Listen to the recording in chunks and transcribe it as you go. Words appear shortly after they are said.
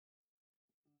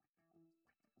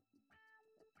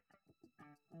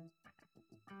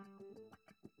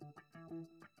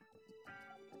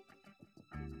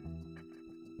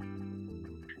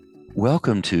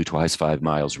Welcome to Twice 5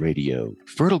 Miles Radio,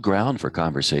 fertile ground for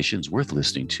conversations worth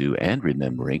listening to and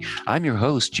remembering. I'm your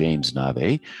host, James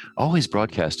Nave, always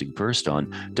broadcasting first on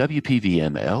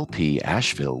WPVM LP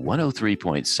Asheville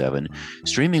 103.7,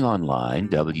 streaming online,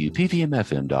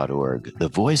 WPVMFM.org, the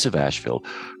voice of Asheville,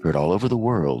 heard all over the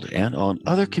world, and on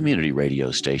other community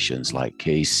radio stations like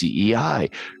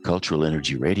KCEI, Cultural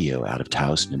Energy Radio out of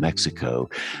Taos, New Mexico.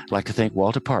 I'd like to thank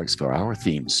Walter Parks for our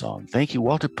theme song. Thank you,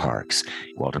 Walter Parks.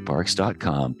 WalterParks.com.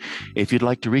 If you'd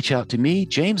like to reach out to me,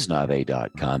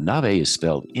 JamesNave.com. Nave is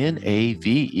spelled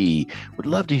Nave. Would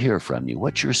love to hear from you.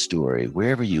 What's your story,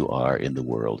 wherever you are in the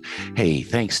world? Hey,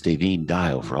 thanks, Davine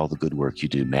Dial, for all the good work you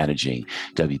do managing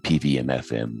WPVM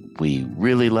FM. We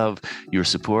really love your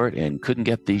support and couldn't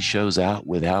get these shows out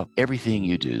without everything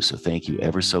you do. So thank you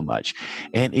ever so much.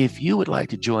 And if you would like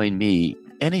to join me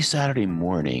any Saturday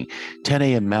morning, 10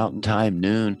 a.m. Mountain Time,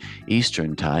 noon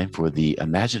Eastern Time, for the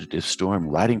Imaginative Storm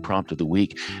Writing Prompt of the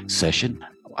Week session,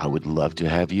 I would love to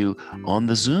have you on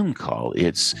the Zoom call.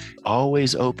 It's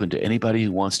always open to anybody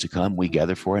who wants to come. We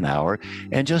gather for an hour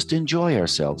and just enjoy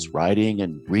ourselves writing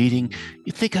and reading.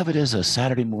 You think of it as a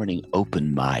Saturday morning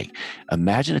open mic.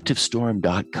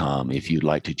 Imaginativestorm.com if you'd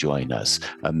like to join us.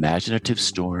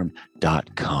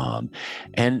 Imaginativestorm.com.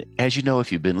 And as you know,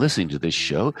 if you've been listening to this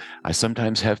show, I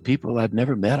sometimes have people I've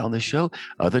never met on the show.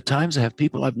 Other times I have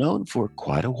people I've known for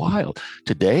quite a while.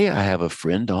 Today I have a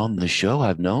friend on the show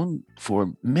I've known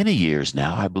for many years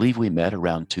now. I believe we met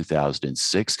around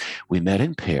 2006. We met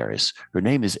in Paris. Her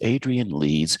name is Adrienne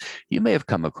Leeds. You may have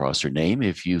come across her name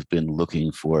if you've been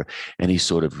looking for any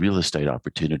sort of real estate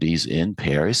opportunities in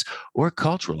Paris or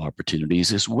cultural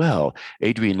opportunities as well.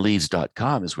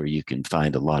 AdrienneLeeds.com is where you can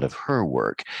find a lot of her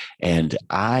work. And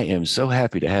I am so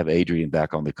happy to have Adrienne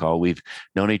back on the call. We've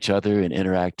known each other and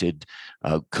interacted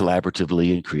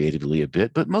collaboratively and creatively a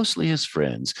bit, but mostly as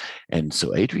friends. And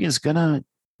so Adrienne's going to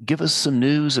give us some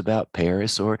news about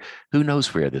Paris, or who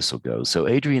knows where this will go. So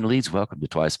Adrienne Leeds, welcome to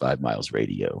Twice 5 Miles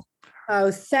Radio.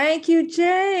 Oh, thank you,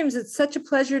 James. It's such a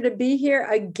pleasure to be here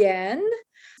again.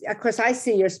 Of course, I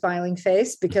see your smiling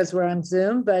face because we're on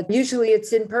Zoom, but usually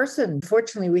it's in person.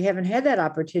 Fortunately, we haven't had that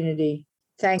opportunity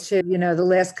thanks to, the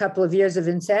last couple of years of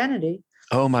insanity.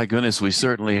 Oh my goodness, we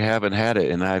certainly haven't had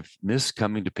it. And I've missed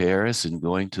coming to Paris and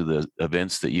going to the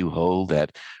events that you hold,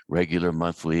 that regular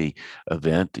monthly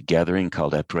event gathering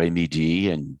called Après Midi,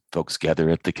 and folks gather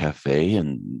at the cafe,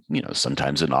 and,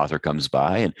 sometimes an author comes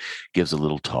by and gives a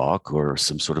little talk or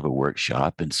some sort of a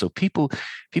workshop. And so people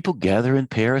gather in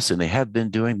Paris, and they have been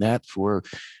doing that for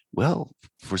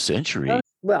centuries.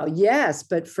 Well, yes,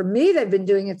 but for me, they've been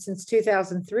doing it since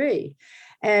 2003.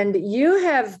 And you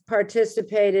have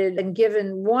participated and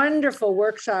given wonderful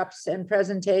workshops and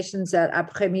presentations at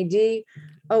Après Midi,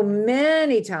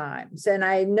 many times. And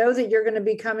I know that you're going to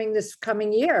be coming this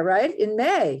coming year, right? In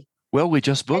May. Well, we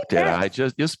just booked it. I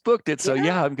just booked it. So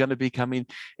yeah, I'm going to be coming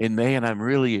in May, and I'm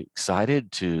really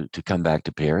excited to come back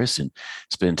to Paris and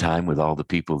spend time with all the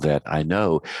people that I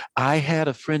know. I had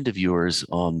a friend of yours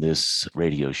on this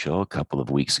radio show a couple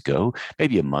of weeks ago,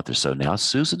 maybe a month or so now,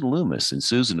 Susan Loomis. And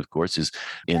Susan, of course, is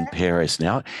in Paris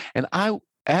now. And I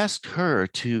asked her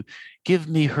to give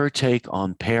me her take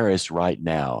on Paris right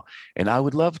now. And I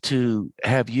would love to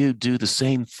have you do the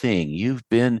same thing. You've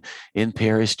been in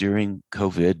Paris during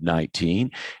COVID-19,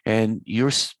 and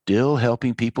you're still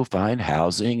helping people find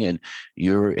housing, and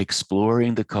you're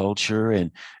exploring the culture and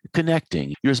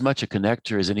connecting. You're as much a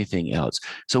connector as anything else.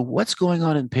 So what's going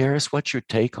on in Paris? What's your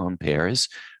take on Paris?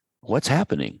 What's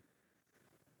happening?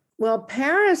 Well,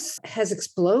 Paris has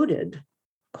exploded.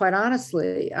 Quite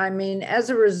honestly, I mean, as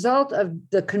a result of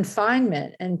the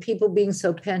confinement and people being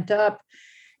so pent up,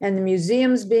 and the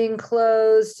museums being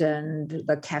closed and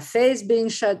the cafes being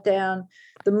shut down,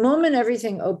 the moment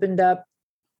everything opened up,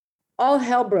 all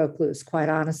hell broke loose, quite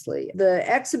honestly. The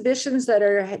exhibitions that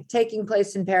are taking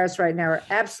place in Paris right now are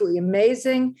absolutely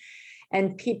amazing.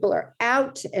 And people are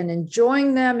out and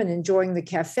enjoying them and enjoying the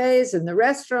cafes and the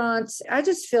restaurants. I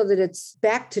just feel that it's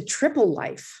back to triple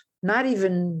life. Not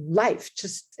even life,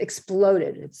 just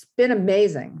exploded. It's been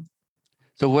amazing.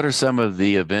 So what are some of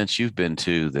the events you've been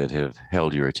to that have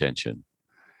held your attention?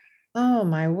 Oh,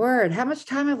 my word. How much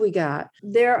time have we got?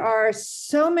 There are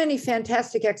so many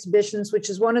fantastic exhibitions, which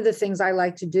is one of the things I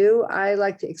like to do. I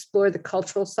like to explore the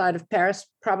cultural side of Paris,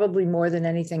 probably more than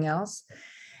anything else.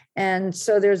 And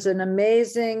so there's an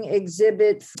amazing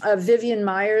exhibit of Vivian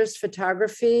Meyer's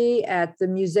photography at the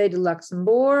Musée de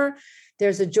Luxembourg.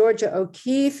 There's a Georgia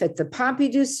O'Keeffe at the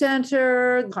Pompidou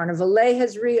Center. Carnavalet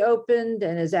has reopened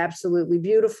and is absolutely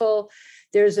beautiful.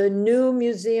 There's a new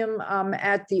museum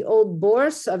at the Old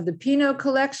Bourse of the Pinot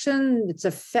collection. It's a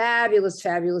fabulous,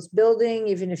 fabulous building.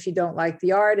 Even if you don't like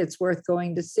the art, it's worth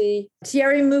going to see.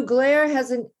 Thierry Mugler has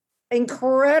an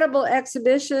incredible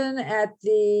exhibition at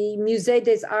the Musée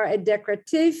des Arts et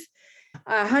Décoratifs.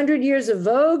 100 Years of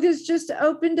Vogue has just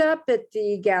opened up at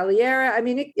the Galliera. I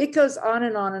mean, it goes on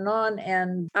and on and on.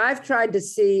 And I've tried to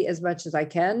see as much as I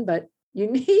can, but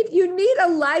you need a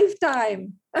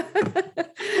lifetime.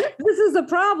 This is a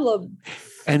problem.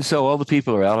 And so all the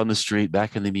people are out on the street,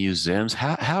 back in the museums.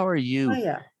 How are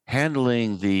you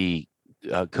handling the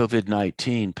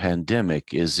COVID-19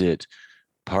 pandemic? Is it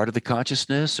part of the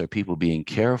consciousness? Are people being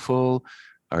careful?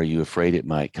 Are you afraid it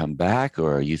might come back,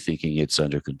 or are you thinking it's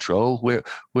under control?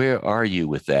 Where are you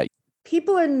with that?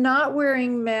 People are not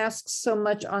wearing masks so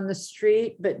much on the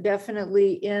street, but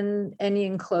definitely in any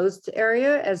enclosed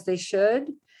area, as they should.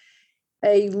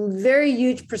 A very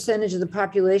huge percentage of the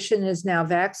population is now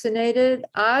vaccinated.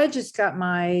 I just got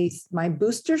my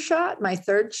booster shot, my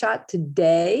third shot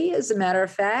today, as a matter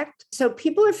of fact. So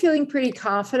people are feeling pretty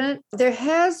confident. There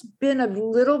has been a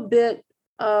little bit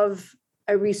of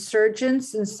a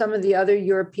resurgence in some of the other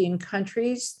European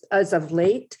countries as of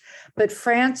late, but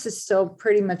France is still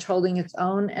pretty much holding its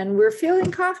own, and we're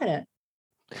feeling confident.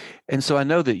 And so I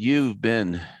know that you've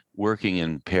been working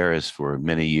in Paris for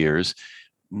many years,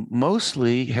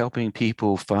 mostly helping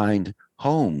people find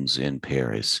homes in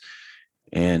Paris.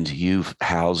 And you've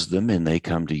housed them, and they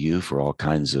come to you for all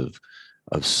kinds of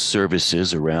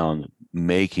services around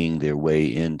making their way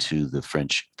into the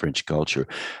French culture.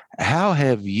 How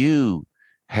have you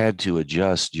had to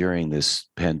adjust during this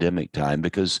pandemic time?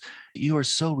 Because you are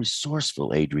so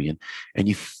resourceful, Adrienne, and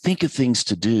you think of things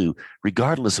to do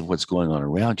regardless of what's going on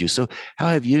around you. So how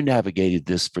have you navigated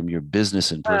this from your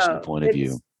business and personal point of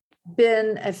view?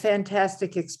 Been a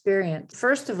fantastic experience.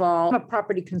 First of all, I'm a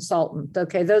property consultant.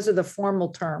 Okay, those are the formal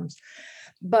terms.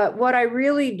 But what I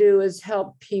really do is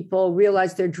help people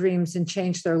realize their dreams and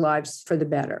change their lives for the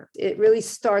better. It really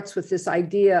starts with this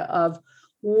idea of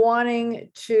wanting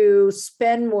to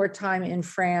spend more time in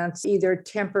France, either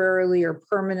temporarily or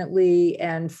permanently,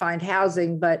 and find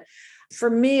housing. But for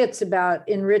me, it's about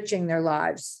enriching their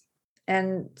lives.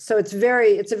 And so it's a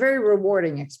very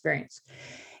rewarding experience.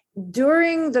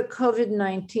 During the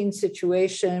COVID-19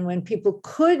 situation, when people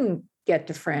couldn't get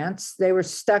to France, they were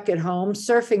stuck at home,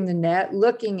 surfing the net,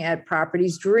 looking at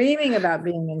properties, dreaming about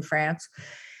being in France.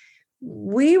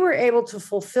 We were able to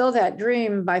fulfill that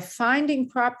dream by finding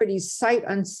properties sight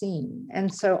unseen.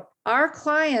 And so our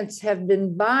clients have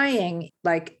been buying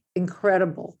like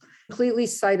incredible, completely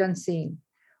sight unseen,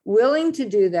 willing to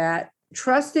do that,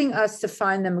 trusting us to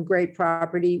find them a great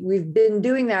property. We've been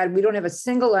doing that. We don't have a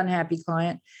single unhappy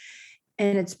client.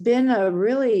 And it's been a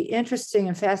really interesting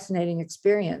and fascinating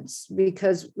experience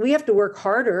because we have to work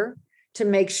harder to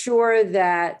make sure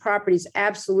that property is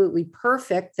absolutely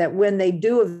perfect, that when they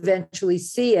do eventually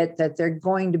see it, that they're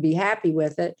going to be happy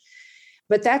with it.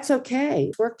 But that's okay.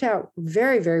 It worked out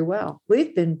very, very well.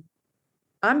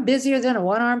 I'm busier than a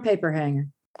one-arm paper hanger.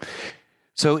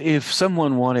 So if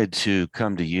someone wanted to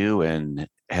come to you and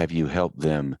have you help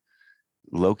them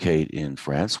locate in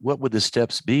France, what would the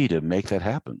steps be to make that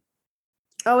happen?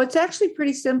 Oh, it's actually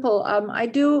pretty simple. I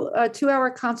do a 2-hour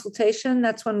consultation.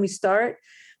 That's when we start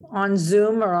on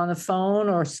Zoom or on the phone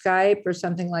or Skype or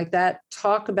something like that.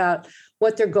 Talk about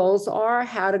what their goals are,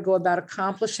 how to go about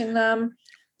accomplishing them,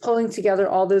 pulling together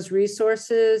all those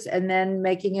resources, and then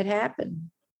making it happen.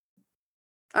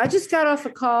 I just got off a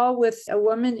call with a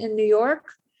woman in New York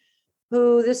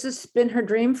who this has been her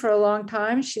dream for a long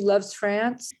time. She loves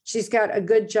France. She's got a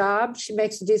good job. She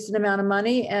makes a decent amount of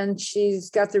money, and she's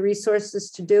got the resources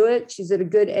to do it. She's at a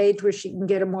good age where she can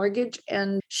get a mortgage,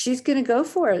 and she's going to go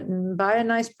for it and buy a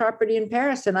nice property in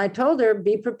Paris. And I told her,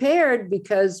 be prepared,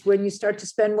 because when you start to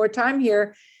spend more time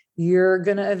here, you're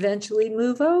going to eventually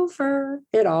move over.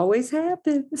 It always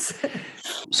happens.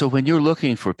 So when you're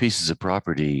looking for pieces of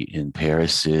property in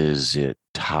Paris, is it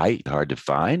tight, hard to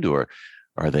find, or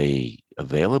are they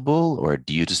available, or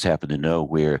do you just happen to know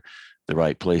where the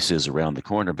right place is around the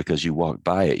corner because you walked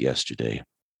by it yesterday?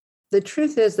 The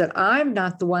truth is that I'm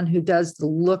not the one who does the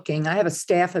looking. I have a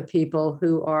staff of people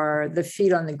who are the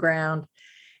feet on the ground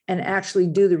and actually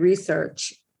do the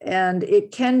research. And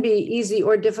it can be easy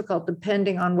or difficult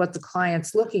depending on what the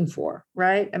client's looking for,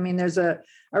 right? I mean, there's a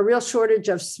real shortage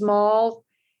of small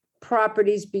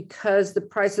properties because the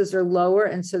prices are lower.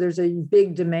 And so there's a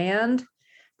big demand.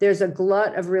 There's a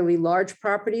glut of really large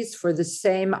properties for the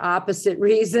same opposite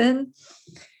reason.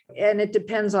 And it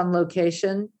depends on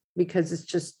location. because it's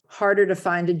just harder to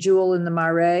find a jewel in the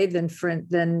Marais than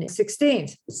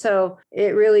 16th. So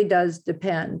it really does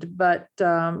depend. But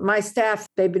my staff,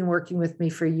 they've been working with me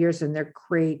for years and they're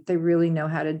great. They really know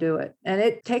how to do it. And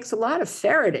it takes a lot of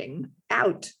ferreting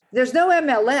out. There's no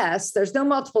MLS. There's no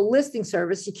multiple listing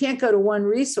service. You can't go to one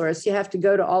resource. You have to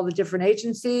go to all the different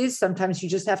agencies. Sometimes you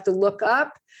just have to look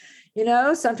up.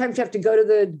 Sometimes you have to go to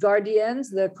the gardiens,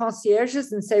 the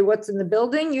concierges, and say what's in the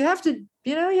building. You have to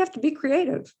be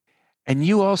creative. And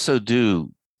you also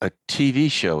do a TV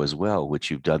show as well, which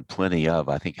you've done plenty of.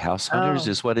 I think House Hunters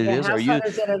is what it is. House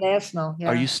Hunters International. Yeah.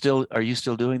 Are you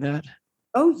still doing that?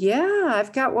 Oh yeah,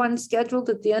 I've got one scheduled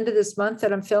at the end of this month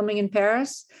that I'm filming in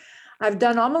Paris. I've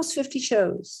done almost 50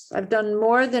 shows. I've done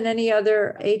more than any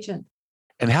other agent.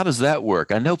 And how does that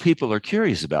work? I know people are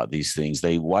curious about these things.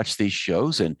 They watch these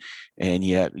shows and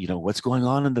yet, what's going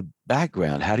on in the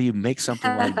background? How do you make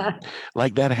something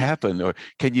like that happen? Or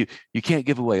you can't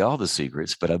give away all the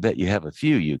secrets, but I bet you have a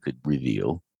few you could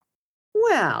reveal.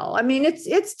 Well, I mean,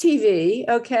 it's TV.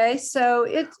 Okay. So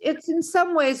it's in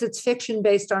some ways it's fiction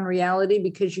based on reality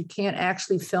because you can't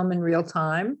actually film in real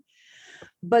time.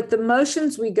 But the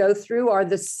motions we go through are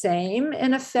the same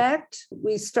in effect.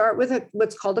 We start with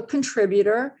what's called a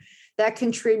contributor. That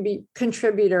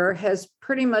contributor has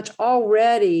pretty much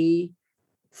already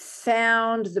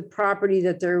found the property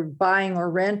that they're buying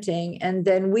or renting, and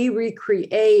then we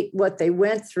recreate what they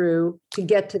went through to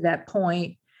get to that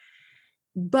point.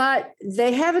 But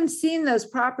they haven't seen those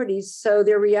properties, so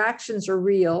their reactions are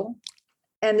real,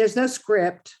 and there's no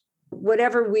script.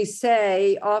 Whatever we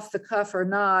say off the cuff or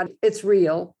not, it's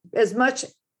real, as much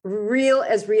real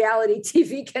as reality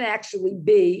TV can actually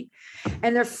be.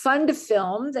 And they're fun to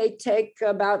film. They take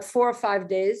about 4 or 5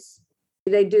 days.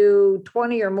 They do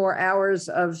 20 or more hours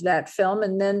of that film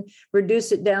and then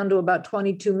reduce it down to about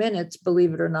 22 minutes,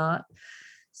 believe it or not.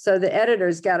 So the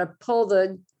editor's got to pull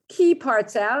the key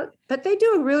parts out, but they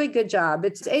do a really good job.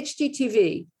 It's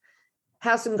HGTV,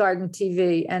 House and Garden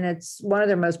TV, and it's one of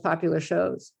their most popular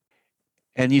shows.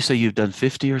 And you say you've done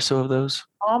 50 or so of those?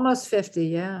 Almost 50,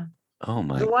 yeah. Oh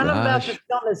my gosh. The one about the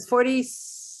film is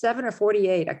 47 or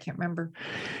 48. I can't remember.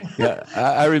 Yeah,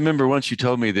 I remember once you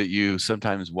told me that you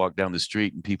sometimes walk down the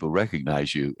street and people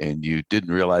recognize you and you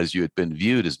didn't realize you had been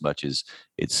viewed as much as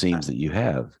it seems that you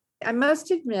have. I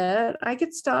must admit, I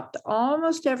get stopped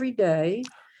almost every day.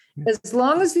 As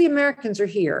long as the Americans are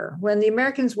here. When the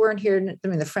Americans weren't here, I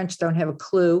mean, the French don't have a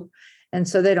clue. And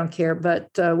so they don't care. But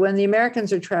when the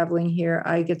Americans are traveling here,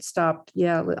 I get stopped,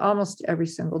 almost every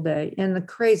single day in the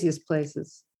craziest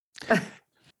places.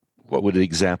 What would an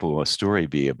example or a story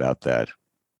be about that?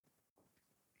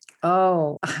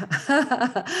 Oh,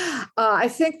 I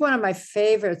think one of my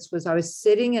favorites was I was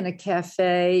sitting in a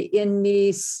cafe in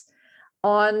Nice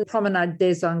on Promenade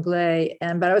des Anglais,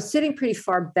 but I was sitting pretty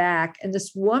far back, and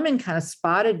this woman kind of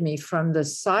spotted me from the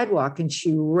sidewalk, and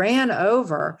she ran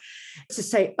over to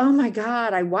say, "Oh my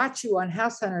God, I watch you on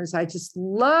House Hunters. I just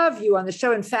love you on the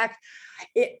show. In fact,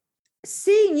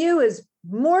 seeing you is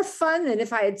more fun than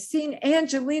if I had seen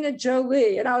Angelina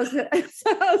Jolie." And I was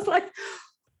like,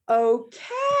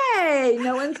 okay,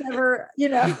 no one's ever,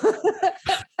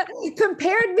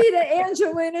 compared me to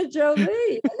Angelina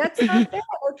Jolie. That's not bad.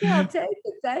 Okay, I'll take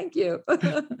it. Thank you.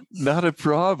 Not a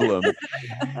problem.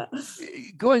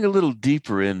 Going a little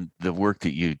deeper in the work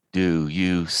that you do,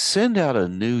 you send out a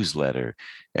newsletter,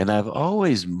 and I've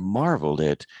always marveled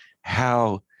at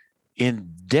how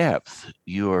in depth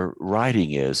your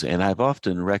writing is. And I've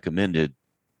often recommended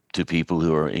to people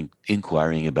who are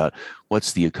inquiring about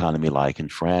what's the economy like in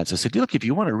France. I said, look, if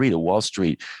you want to read a Wall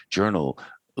Street Journal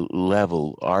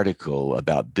level article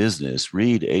about business,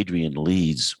 read Adrian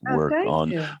Leeds' work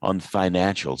on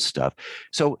financial stuff.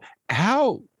 So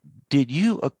how did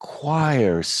you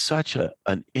acquire such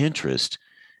an interest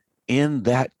in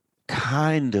that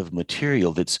kind of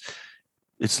material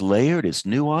it's layered, it's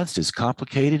nuanced, it's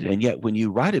complicated, and yet when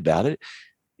you write about it,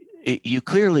 you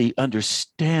clearly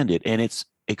understand it, and it's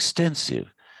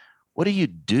extensive. What do you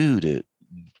do to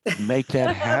make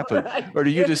that happen? Right. Or do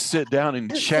you just sit down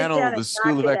and channel the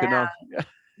School of Economics?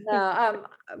 No,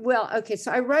 well, okay.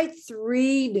 So I write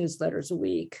 3 newsletters a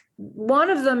week. One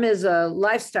of them is a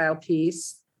lifestyle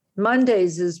piece.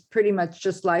 Mondays is pretty much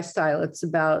just lifestyle. It's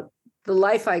about the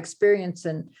life I experience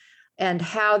and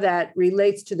how that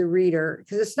relates to the reader.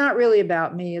 Because it's not really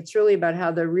about me. It's really about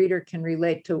how the reader can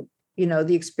relate to,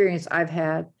 the experience I've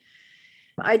had.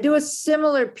 I do a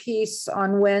similar piece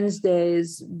on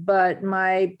Wednesdays, but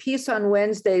my piece on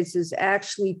Wednesdays is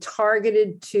actually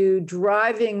targeted to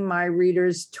driving my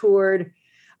readers toward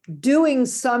doing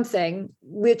something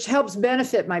which helps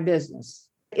benefit my business.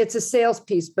 It's a sales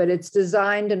piece, but it's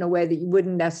designed in a way that you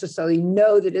wouldn't necessarily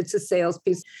know that it's a sales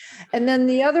piece. And then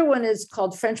the other one is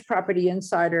called French Property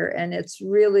Insider, and it's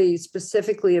really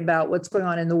specifically about what's going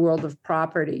on in the world of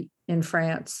property in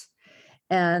France.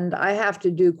 And I have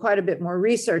to do quite a bit more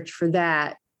research for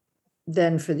that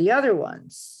than for the other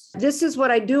ones. This is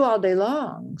what I do all day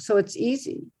long, so it's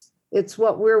easy. It's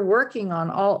what we're working on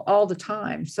all the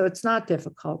time, so it's not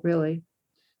difficult, really.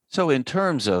 So, in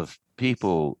terms of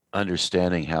people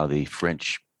understanding how the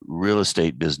French real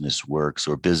estate business works,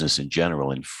 or business in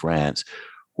general in France,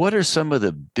 what are some of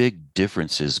the big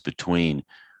differences between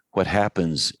what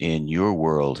happens in your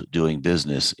world doing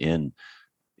business in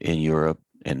Europe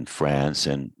and France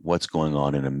and what's going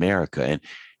on in America?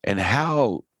 And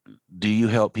how do you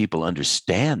help people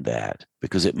understand that?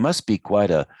 Because it must be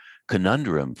quite a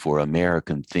conundrum for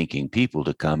American thinking people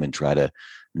to come and try to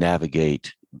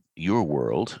navigate your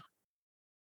world.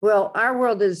 Well, our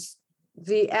world is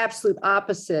the absolute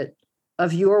opposite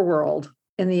of your world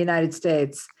in the United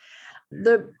States.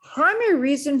 The primary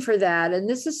reason for that, and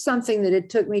this is something that it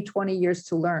took me 20 years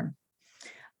to learn,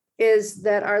 is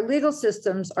that our legal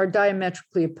systems are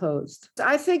diametrically opposed.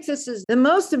 I think this is the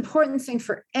most important thing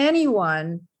for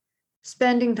anyone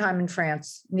spending time in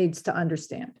France needs to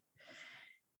understand.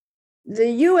 The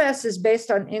US is based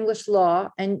on English law,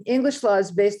 and English law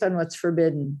is based on what's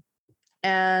forbidden.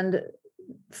 And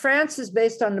France is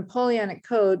based on Napoleonic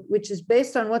Code, which is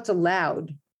based on what's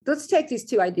allowed. Let's take these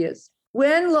two ideas.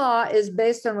 When law is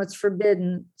based on what's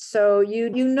forbidden, so you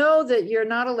know that you're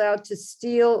not allowed to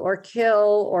steal or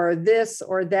kill or this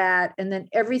or that, and then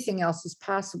everything else is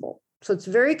possible. So it's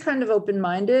very kind of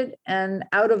open-minded and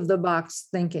out-of-the-box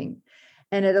thinking.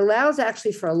 And it allows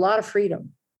actually for a lot of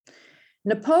freedom.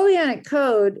 Napoleonic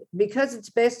Code, because it's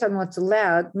based on what's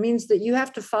allowed, means that you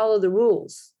have to follow the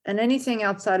rules, and anything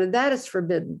outside of that is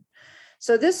forbidden.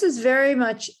 So this is very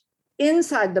much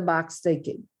inside the box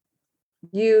thinking.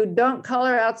 You don't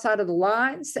color outside of the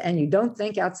lines, and you don't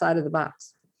think outside of the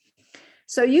box.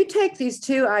 So you take these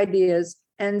two ideas,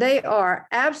 and they are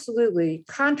absolutely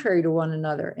contrary to one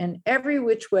another in every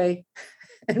which way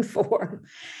and form.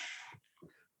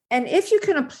 And if you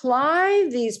can apply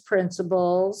these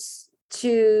principles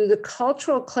to the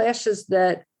cultural clashes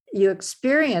that you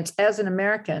experience as an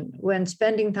American when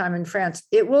spending time in France,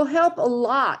 it will help a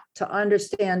lot to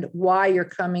understand why you're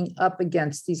coming up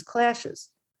against these clashes.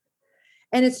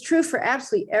 And it's true for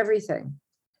absolutely everything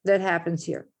that happens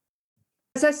here.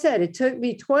 As I said, it took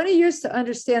me 20 years to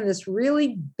understand this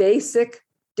really basic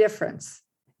difference.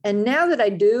 And now that I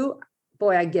do,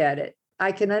 boy, I get it.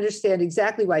 I can understand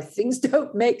exactly why things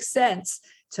don't make sense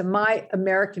to my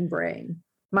American brain,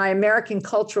 my American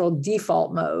cultural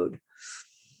default mode.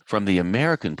 From the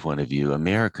American point of view,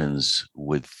 Americans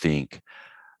would think,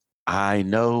 I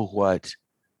know what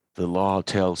the law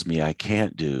tells me I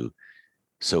can't do,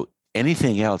 so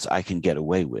anything else I can get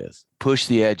away with. Push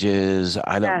the edges.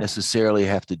 I don't necessarily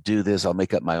have to do this. I'll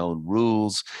make up my own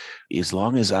rules. As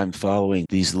long as I'm following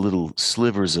these little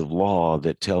slivers of law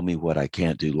that tell me what I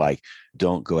can't do, like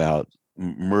don't go out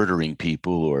murdering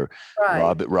people or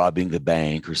robbing the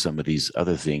bank or some of these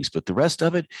other things. But the rest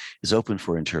of it is open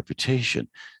for interpretation.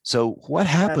 So what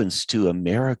happens to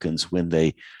Americans when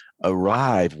they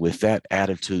arrive with that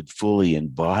attitude fully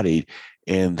embodied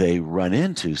and they run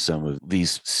into some of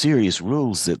these serious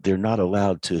rules that they're not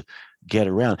allowed to get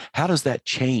around? How does that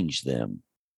change them?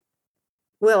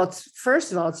 Well,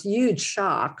 first of all, it's a huge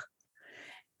shock.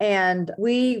 And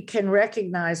we can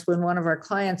recognize when one of our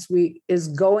clients is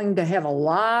going to have a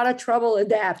lot of trouble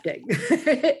adapting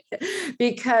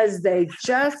because they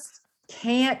just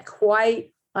can't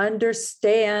quite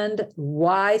understand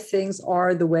why things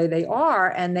are the way they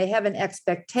are. And they have an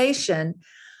expectation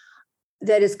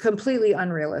that is completely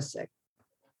unrealistic.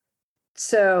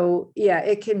 So, yeah,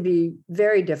 it can be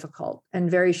very difficult and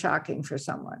very shocking for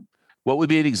someone. What would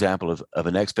be an example of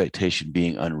an expectation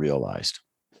being unrealized?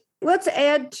 Let's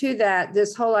add to that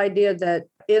this whole idea that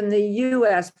in the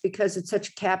US, because it's such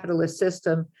a capitalist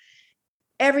system,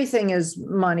 everything is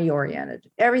money oriented.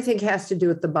 Everything has to do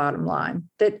with the bottom line,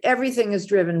 that everything is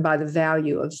driven by the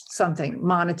value of something,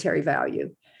 monetary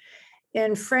value.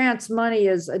 In France, money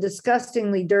is a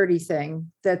disgustingly dirty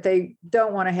thing that they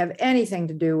don't want to have anything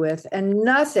to do with, and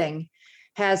nothing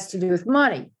has to do with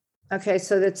money. Okay,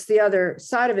 so that's the other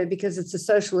side of it because it's a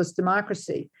socialist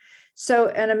democracy. So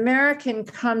an American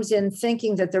comes in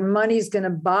thinking that their money is going to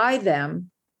buy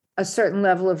them a certain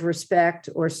level of respect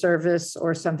or service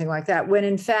or something like that, when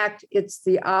in fact it's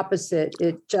the opposite.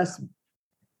 It just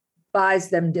buys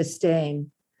them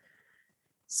disdain.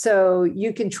 So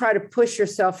you can try to push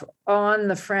yourself on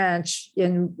the French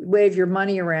and wave your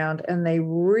money around, and they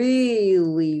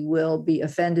really will be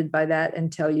offended by that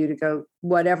and tell you to go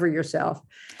whatever yourself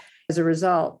as a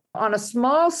result. On a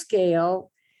small scale,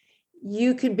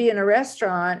 you could be in a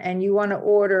restaurant and you want to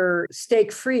order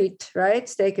steak frite, right?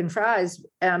 Steak and fries.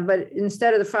 But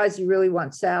instead of the fries, you really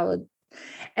want salad.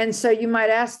 And so you might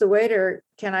ask the waiter,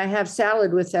 can I have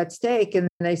salad with that steak? And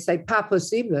they say, pas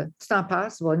possible. It's not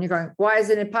possible. And you're going, why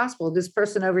isn't it possible? This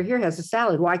person over here has a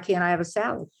salad. Why can't I have a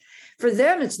salad? For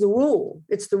them, it's the rule.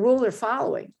 It's the rule they're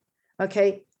following.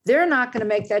 Okay. They're not going to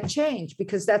make that change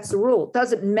because that's the rule. It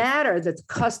doesn't matter that the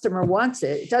customer wants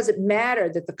it. It doesn't matter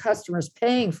that the customer's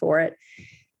paying for it.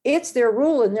 It's their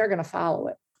rule and they're going to follow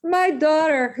it. My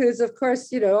daughter, who's, of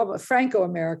course, a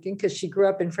Franco-American because she grew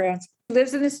up in France,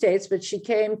 lives in the States, but she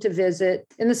came to visit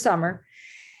in the summer.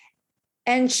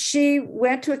 And she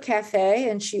went to a cafe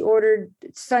and she ordered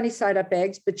sunny side up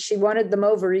eggs, but she wanted them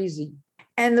over easy.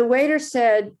 And the waiter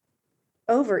said,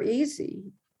 over easy?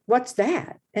 What's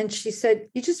that? And she said,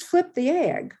 you just flip the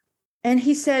egg. And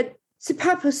he said, c'est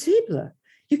pas possible.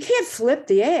 You can't flip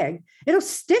the egg. It'll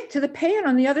stick to the pan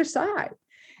on the other side.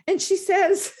 And she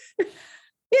says,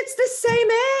 it's the same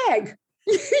egg.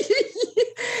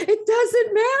 It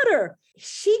doesn't matter.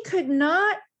 She could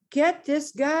not get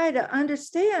this guy to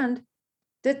understand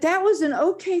that that was an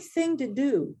okay thing to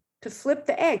do, to flip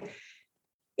the egg.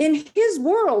 In his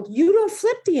world, you don't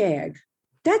flip the egg.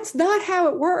 That's not how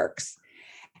it works.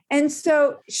 And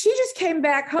so she just came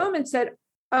back home and said,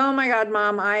 oh my God,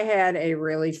 Mom, I had a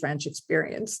really French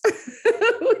experience.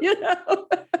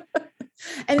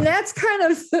 And that's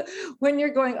kind of when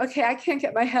you're going, okay, I can't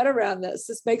get my head around this.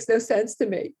 This makes no sense to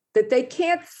me, that they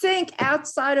can't think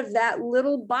outside of that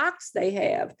little box they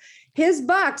have. His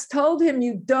box told him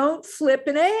you don't flip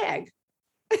an egg.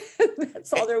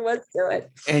 That's all there was to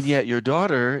it. And yet your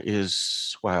daughter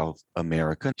is, while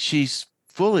American, she's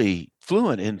fully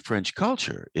fluent in French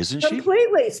culture, isn't she?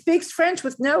 Completely. Speaks French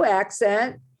with no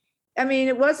accent. I mean,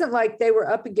 it wasn't like they were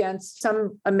up against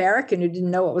some American who didn't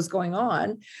know what was going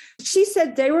on. She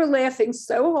said they were laughing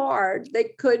so hard, they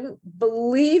couldn't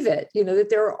believe it, that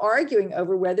they were arguing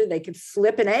over whether they could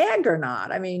flip an egg or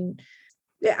not. I mean,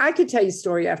 I could tell you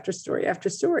story after story after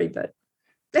story, but.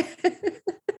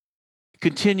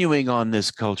 Continuing on this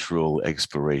cultural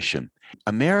exploration,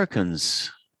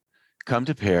 Americans come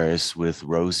to Paris with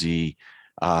rosy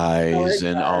eyes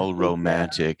and all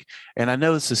romantic. And I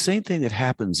know it's the same thing that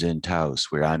happens in Taos,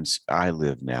 where I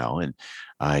live now. And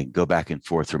I go back and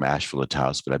forth from Asheville to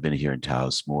Taos, but I've been here in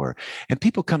Taos more. And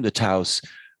people come to Taos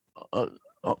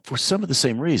for some of the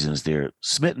same reasons. They're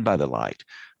smitten by the light.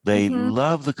 They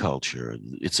love the culture.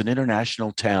 It's an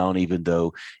international town, even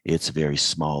though it's a very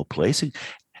small place.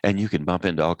 And you can bump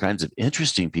into all kinds of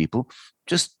interesting people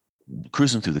just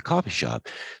cruising through the coffee shop.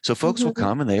 So folks will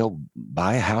come and they'll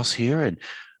buy a house here. And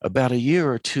about a year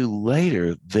or two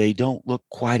later, they don't look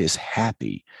quite as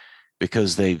happy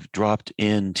because they've dropped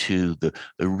into the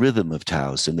rhythm of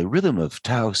Taos. And the rhythm of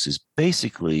Taos is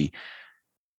basically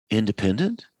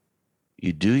independent.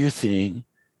 You do your thing,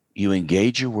 you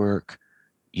engage your work,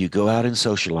 you go out and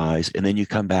socialize, and then you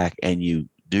come back and you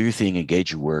do your thing,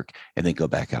 engage your work, and then go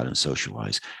back out and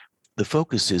socialize. The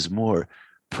focus is more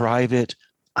private.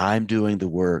 I'm doing the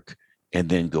work and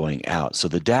then going out. So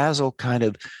the dazzle kind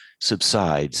of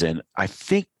subsides. And I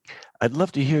think I'd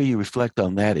love to hear you reflect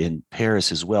on that in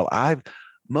Paris as well. I've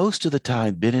most of the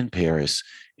time been in Paris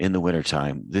in the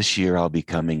wintertime. This year I'll be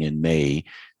coming in May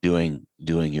doing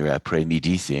your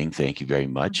après-midi thing. Thank you very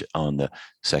much, on the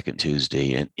second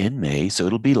Tuesday in May. So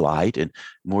it'll be light and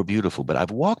more beautiful. But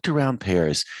I've walked around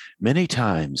Paris many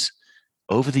times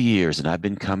over the years, and I've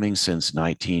been coming since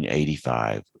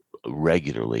 1985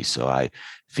 regularly. So I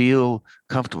feel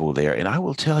comfortable there. And I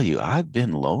will tell you, I've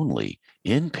been lonely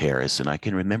in Paris, and I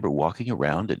can remember walking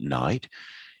around at night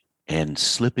and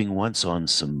slipping once on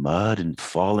some mud and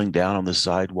falling down on the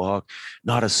sidewalk,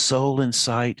 not a soul in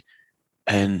sight.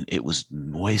 And it was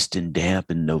moist and damp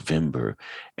in November.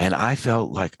 And I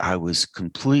felt like I was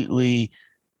completely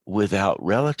without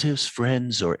relatives,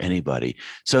 friends, or anybody.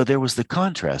 So there was the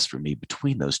contrast for me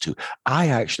between those two. I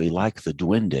actually like the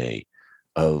duende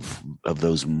of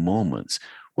those moments.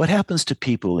 What happens to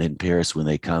people in Paris when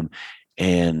they come,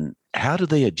 and how do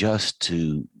they adjust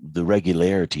to the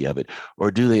regularity of it?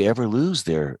 Or do they ever lose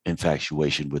their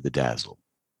infatuation with the dazzle?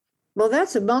 Well,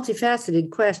 that's a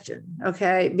multifaceted question,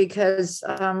 okay? Because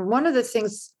one of the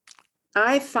things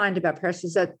I find about Paris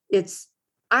is that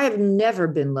I have never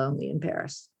been lonely in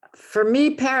Paris. For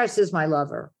me, Paris is my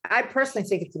lover. I personally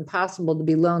think it's impossible to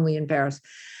be lonely in Paris.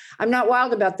 I'm not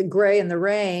wild about the gray and the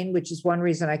rain, which is one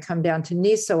reason I come down to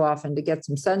Nice so often to get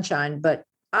some sunshine. But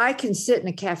I can sit in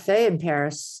a cafe in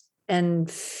Paris and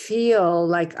feel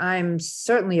like I'm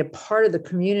certainly a part of the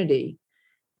community,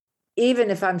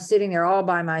 even if I'm sitting there all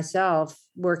by myself,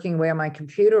 working away on my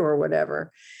computer or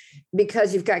whatever,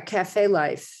 because you've got cafe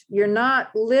life. You're not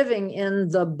living in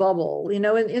the bubble. In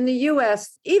the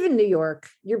US, even New York,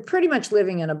 you're pretty much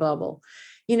living in a bubble.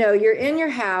 You're in your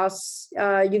house,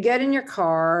 you get in your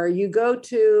car, you go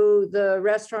to the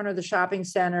restaurant or the shopping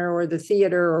center or the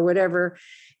theater or whatever,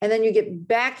 and then you get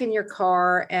back in your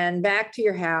car and back to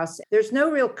your house. There's no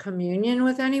real communion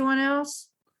with anyone else.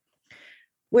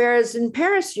 Whereas in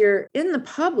Paris, you're in the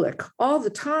public all the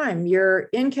time. You're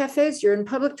in cafes, you're in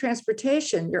public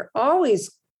transportation, you're always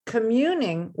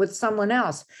communing with someone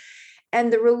else.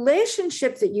 And the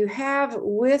relationship that you have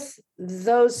with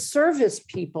those service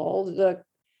people, the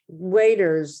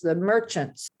waiters, the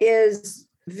merchants, is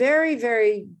very,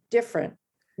 very different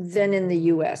than in the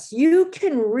US. You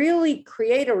can really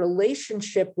create a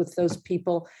relationship with those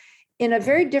people in a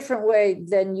very different way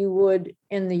than you would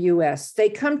in the US. They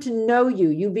come to know you.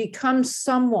 You become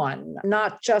someone,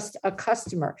 not just a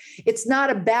customer. It's not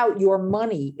about your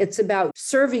money. It's about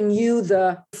serving you,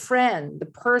 the friend, the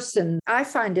person. I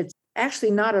find it's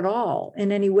actually not at all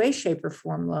in any way, shape, or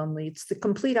form lonely. It's the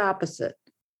complete opposite.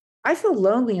 I feel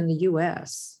lonely in the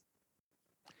US.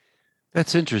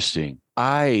 That's interesting.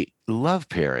 I love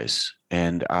Paris,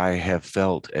 and I have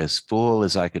felt as full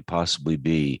as I could possibly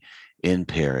be in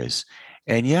Paris.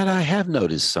 And yet I have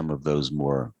noticed some of those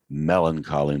more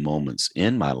melancholy moments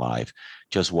in my life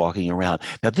just walking around.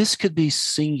 Now, this could be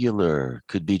singular,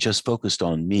 could be just focused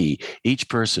on me. Each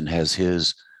person has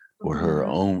his or her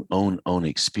own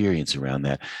experience around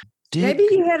that. Maybe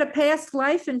you had a past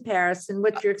life in Paris, and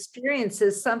what your experience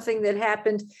is something that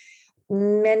happened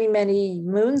many, many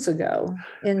moons ago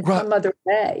in some other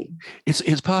way.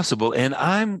 It's possible. And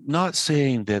I'm not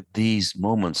saying that these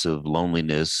moments of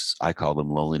loneliness, I call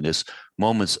them loneliness,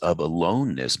 moments of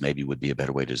aloneness, maybe would be a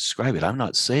better way to describe it. I'm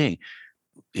not saying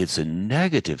it's a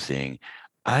negative thing.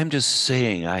 I'm just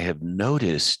saying I have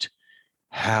noticed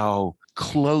how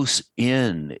close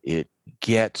in it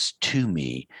gets to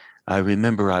me. I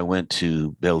remember I went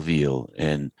to Belleville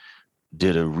and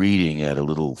did a reading at a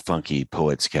little funky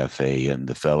poets cafe, and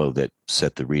the fellow that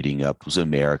set the reading up was an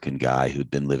American guy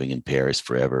who'd been living in Paris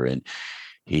forever. And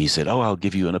he said, "Oh, I'll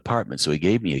give you an apartment." So he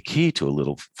gave me a key to a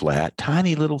little flat,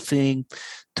 tiny little thing,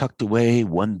 tucked away,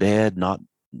 one bed, not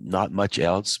much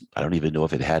else. I don't even know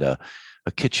if it had a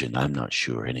kitchen. I'm not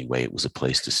sure. Anyway, it was a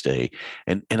place to stay.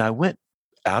 And I went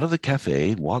out of the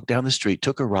cafe, walked down the street,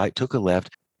 took a right, took a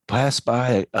left, passed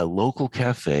by a local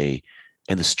cafe,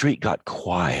 and the street got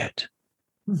quiet.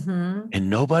 And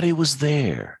nobody was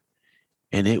there.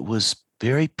 And it was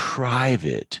very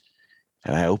private.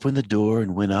 And I opened the door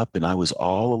and went up, and I was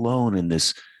all alone in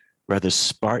this rather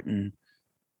Spartan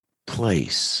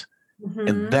place.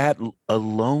 And that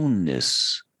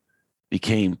aloneness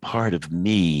became part of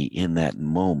me in that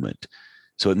moment.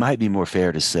 So it might be more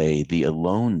fair to say the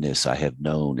aloneness I have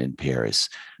known in Paris,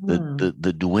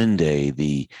 the duende,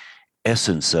 the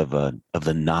essence of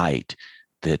the night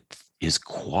that is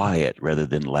quiet rather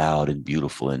than loud and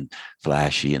beautiful and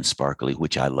flashy and sparkly,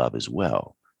 which I love as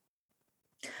well.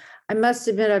 I must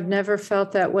admit, I've never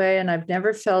felt that way, and I've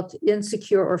never felt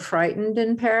insecure or frightened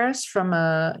in Paris from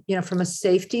a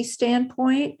safety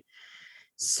standpoint.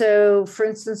 So, for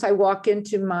instance, I walk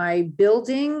into my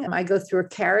building, I go through a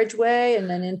carriageway and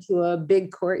then into a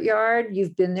big courtyard.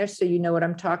 You've been there, so you know what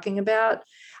I'm talking about.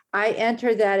 I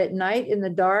enter that at night in the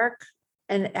dark,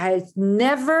 and I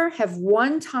never have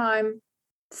one time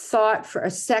thought for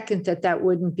a second that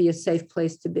wouldn't be a safe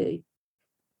place to be,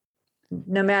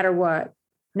 no matter what.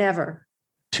 Never.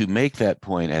 To make that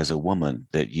point as a woman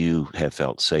that you have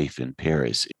felt safe in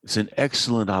Paris, it's an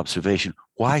excellent observation.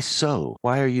 Why so?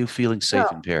 Why are you feeling safe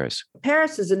in Paris?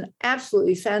 Paris is an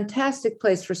absolutely fantastic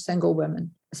place for single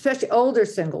women, especially older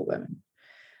single women,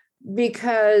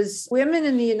 because women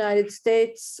in the United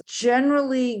States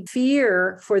generally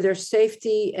fear for their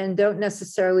safety and don't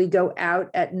necessarily go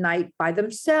out at night by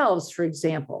themselves, for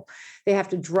example. They have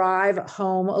to drive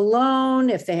home alone.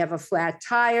 If they have a flat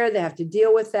tire, they have to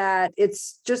deal with that.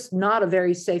 It's just not a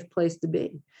very safe place to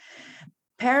be.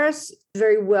 Paris is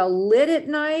very well lit at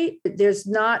night. There's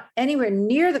not anywhere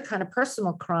near the kind of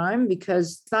personal crime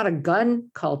because it's not a gun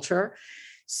culture.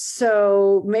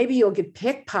 So maybe you'll get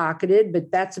pickpocketed,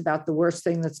 but that's about the worst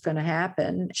thing that's going to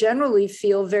happen. Generally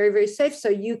feel very, very safe. So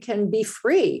you can be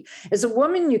free. As a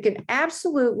woman, you can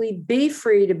absolutely be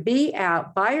free to be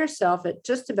out by yourself at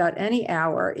just about any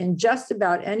hour in just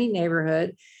about any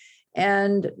neighborhood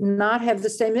and not have the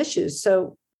same issues.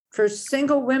 So for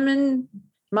single women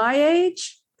my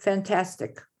age,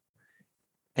 fantastic.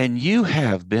 And you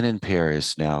have been in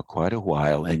Paris now quite a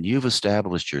while, and you've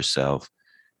established yourself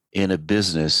in a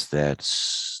business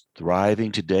that's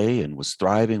thriving today and was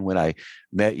thriving when I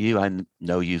met you. I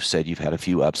know you've said you've had a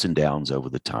few ups and downs over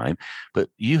the time, but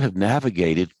you have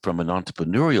navigated from an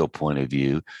entrepreneurial point of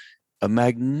view a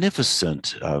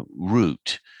magnificent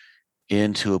route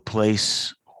into a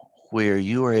place where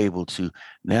you are able to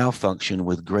now function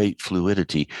with great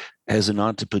fluidity. As an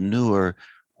entrepreneur,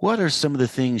 what are some of the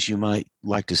things you might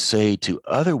like to say to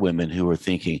other women who are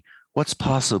thinking, what's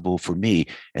possible for me?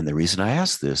 And the reason I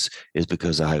ask this is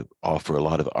because I offer a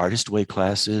lot of artist way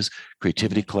classes,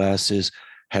 creativity classes,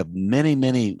 have many,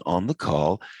 many on the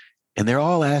call, and they're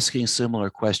all asking similar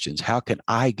questions. How can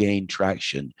I gain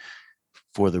traction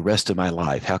for the rest of my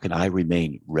life? How can I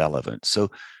remain relevant? So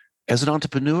as an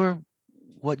entrepreneur,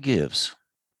 what gives?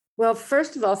 Well,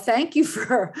 first of all, thank you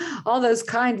for all those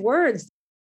kind words.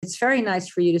 It's very nice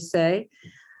for you to say.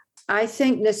 I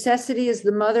think necessity is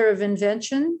the mother of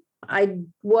invention. I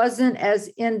wasn't as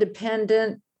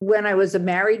independent when I was a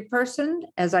married person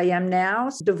as I am now.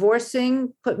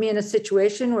 Divorcing put me in a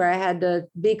situation where I had to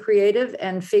be creative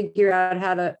and figure out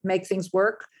how to make things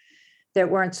work that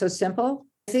weren't so simple.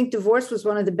 I think divorce was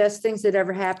one of the best things that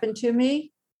ever happened to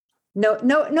me. No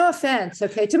offense,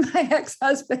 okay, to my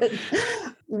ex-husband.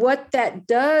 What that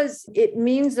does, it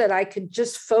means that I could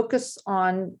just focus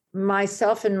on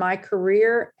myself and my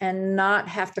career and not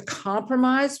have to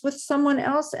compromise with someone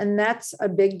else. And that's a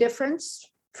big difference,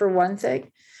 for one thing.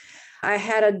 I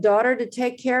had a daughter to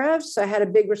take care of, so I had a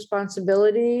big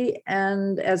responsibility.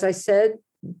 And as I said,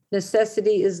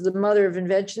 necessity is the mother of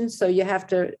invention. So you have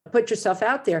to put yourself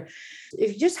out there.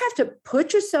 If you just have to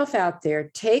put yourself out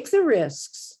there, take the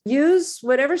risks, use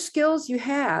whatever skills you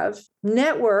have,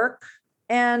 network,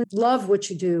 and love what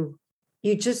you do.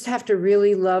 You just have to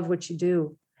really love what you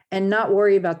do and not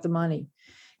worry about the money.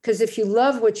 Because if you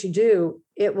love what you do,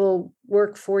 it will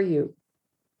work for you.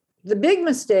 The big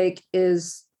mistake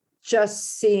is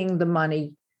just seeing the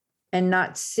money and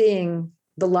not seeing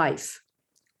the life.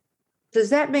 Does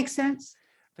that make sense?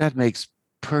 That makes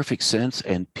perfect sense.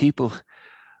 And people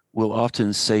will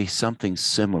often say something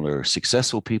similar.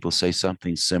 Successful people say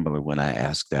something similar when I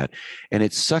ask that. And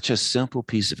it's such a simple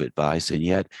piece of advice, and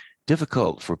yet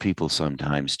difficult for people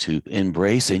sometimes to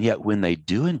embrace. And yet when they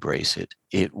do embrace it,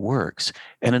 it works.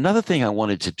 And another thing I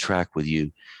wanted to track with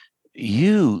you,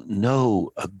 you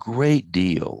know a great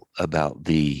deal about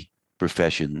the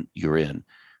profession you're in,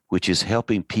 which is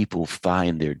helping people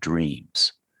find their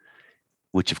dreams,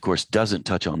 which of course doesn't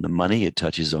touch on the money, it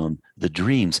touches on the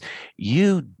dreams.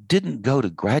 You didn't go to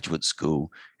graduate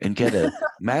school and get a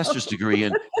master's degree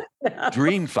in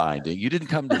dream finding. You didn't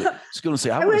come to the school and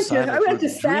say, I went to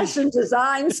fashion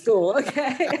design school,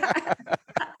 okay?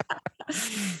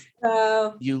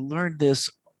 You learned this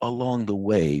along the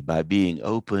way by being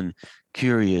open,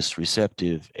 curious,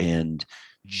 receptive, and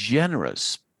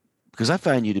generous, because I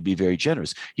find you to be very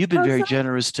generous. You've been very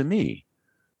generous to me.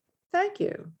 Thank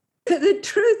you. The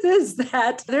truth is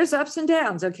that there's ups and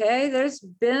downs, okay? There's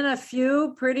been a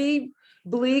few pretty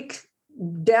bleak,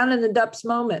 down in the dumps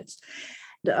moments.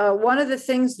 One of the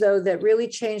things, though, that really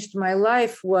changed my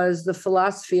life was the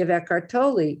philosophy of Eckhart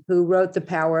Tolle, who wrote The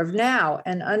Power of Now,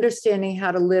 and understanding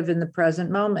how to live in the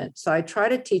present moment. So I try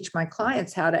to teach my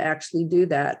clients how to actually do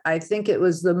that. I think it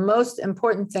was the most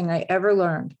important thing I ever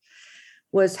learned,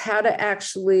 was how to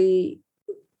actually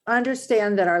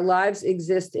understand that our lives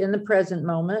exist in the present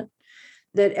moment,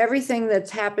 that everything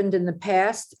that's happened in the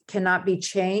past cannot be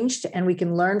changed, and we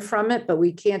can learn from it, but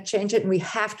we can't change it, and we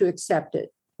have to accept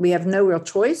it. We have no real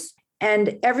choice.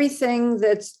 And everything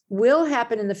that will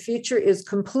happen in the future is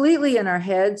completely in our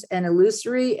heads and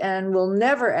illusory and will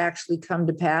never actually come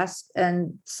to pass.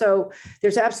 And so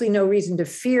there's absolutely no reason to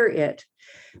fear it.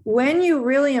 When you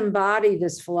really embody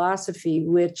this philosophy,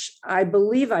 which I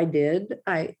believe I did,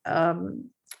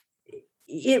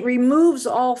 it removes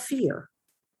all fear.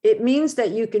 It means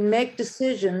that you can make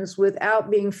decisions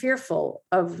without being fearful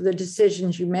of the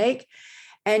decisions you make,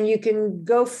 and you can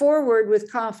go forward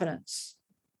with confidence.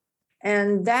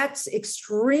 And that's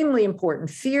extremely important.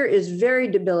 Fear is very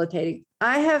debilitating.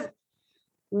 I have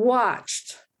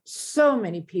watched so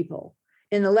many people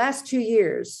in the last 2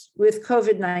 years with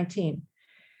COVID-19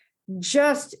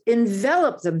 just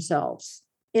envelop themselves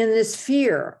in this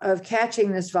fear of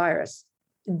catching this virus.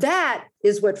 That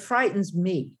is what frightens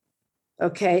me.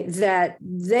 Okay, that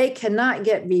they cannot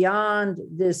get beyond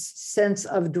this sense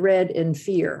of dread and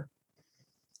fear.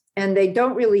 And they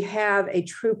don't really have a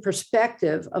true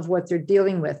perspective of what they're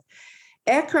dealing with.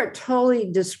 Eckhart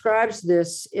Tolle describes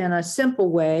this in a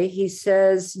simple way. He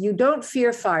says, you don't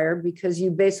fear fire because you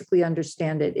basically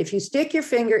understand it. If you stick your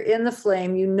finger in the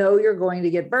flame, you know you're going to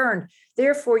get burned.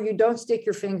 Therefore, you don't stick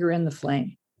your finger in the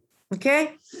flame.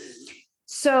 Okay?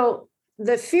 So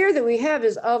the fear that we have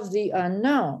is of the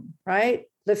unknown, right?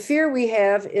 The fear we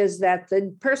have is that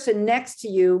the person next to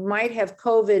you might have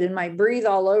COVID and might breathe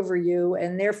all over you,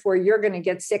 and therefore you're going to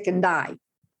get sick and die.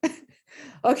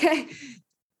 Okay?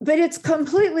 But it's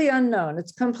completely unknown.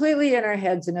 It's completely in our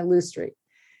heads and illusory.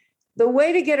 The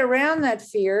way to get around that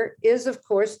fear is, of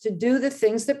course, to do the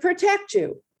things that protect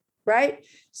you, right?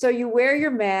 So you wear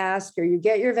your mask, or you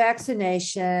get your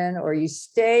vaccination, or you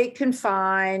stay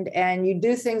confined, and you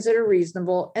do things that are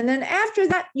reasonable. And then after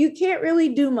that, you can't really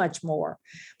do much more.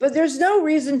 But there's no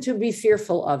reason to be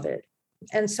fearful of it.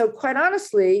 And so, quite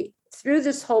honestly, through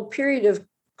this whole period of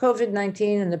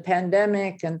COVID-19 and the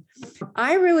pandemic, and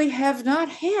I really have not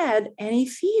had any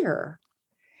fear.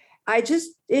 I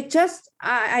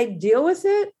deal with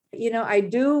it. I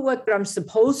do what I'm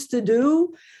supposed to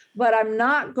do, but I'm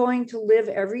not going to live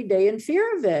every day in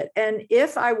fear of it. And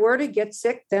if I were to get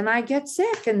sick, then I get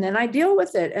sick, and then I deal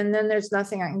with it. And then there's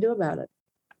nothing I can do about it.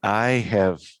 I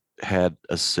have had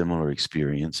a similar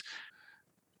experience.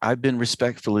 I've been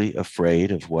respectfully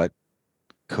afraid of what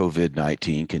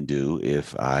COVID-19 can do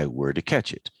if I were to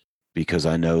catch it, because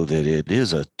I know that it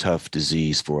is a tough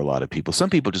disease for a lot of people. Some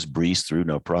people just breeze through,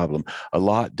 no problem. A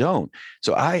lot don't.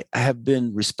 So I have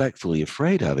been respectfully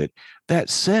afraid of it. That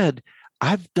said,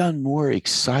 I've done more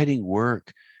exciting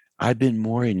work. I've been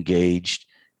more engaged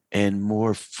and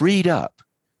more freed up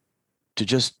to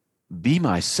just be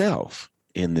myself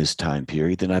in this time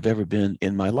period than I've ever been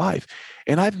in my life.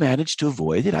 And I've managed to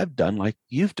avoid it. I've done like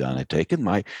you've done. I've taken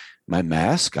my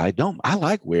mask. I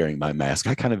like wearing my mask.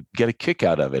 I kind of get a kick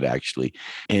out of it, actually.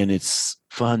 And it's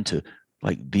fun to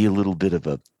like be a little bit of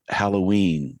a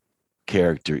Halloween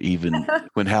character, even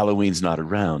when Halloween's not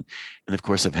around. And of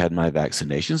course, I've had my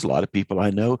vaccinations. A lot of people I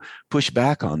know push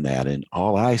back on that. And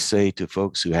all I say to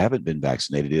folks who haven't been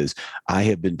vaccinated is, I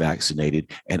have been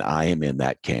vaccinated and I am in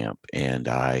that camp. And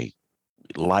I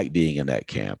like being in that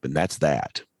camp. And that's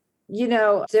that.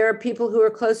 There are people who are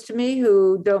close to me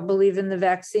who don't believe in the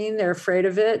vaccine. They're afraid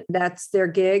of it. That's their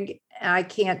gig. I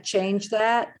can't change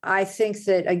that. I think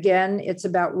that, again, it's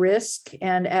about risk.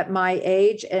 And at my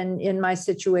age and in my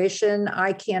situation,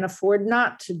 I can't afford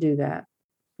not to do that.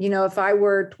 If I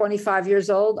were 25 years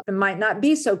old, I might not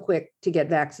be so quick to get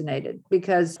vaccinated,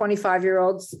 because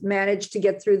 25-year-olds manage to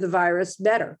get through the virus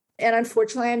better. And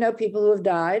unfortunately, I know people who have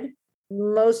died.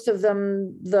 Most of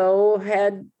them, though,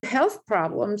 had health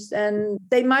problems, and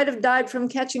they might have died from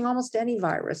catching almost any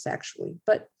virus, actually.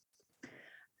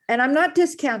 And I'm not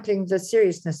discounting the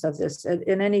seriousness of this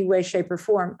in any way, shape, or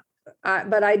form.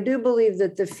 But I do believe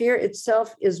that the fear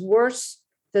itself is worse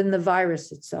than the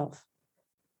virus itself.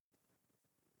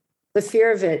 The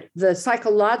fear of it, the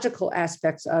psychological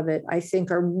aspects of it, I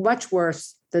think, are much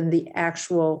worse than the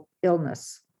actual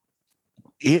illness.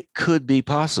 It could be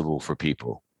possible for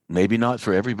people. Maybe not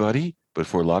for everybody, but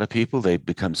for a lot of people, they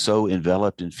become so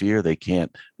enveloped in fear, they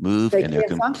can't move, and they're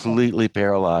completely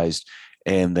paralyzed,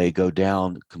 and they go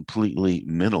down completely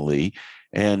mentally.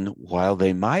 And while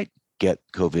they might get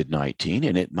COVID-19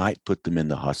 and it might put them in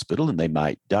the hospital and they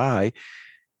might die,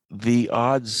 the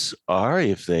odds are,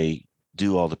 if they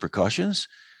do all the precautions,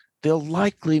 they'll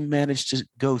likely manage to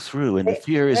go through, and the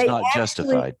fear is not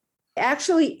justified.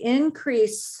 Actually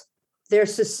increase their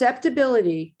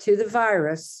susceptibility to the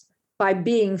virus by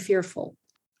being fearful.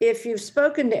 If you've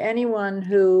spoken to anyone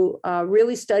who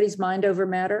really studies mind over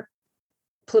matter,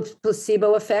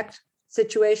 placebo effect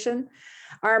situation,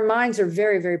 our minds are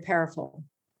very, very powerful.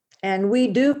 And we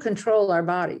do control our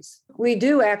bodies. We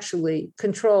do actually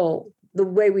control the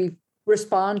way we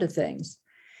respond to things.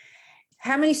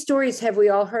 How many stories have we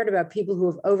all heard about people who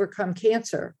have overcome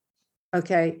cancer?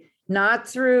 Okay, not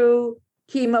through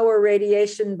chemo or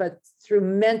radiation, but through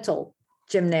mental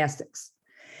gymnastics.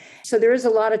 So there is a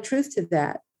lot of truth to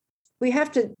that. We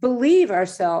have to believe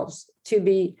ourselves to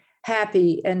be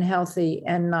happy and healthy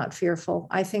and not fearful.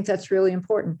 I think that's really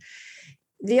important.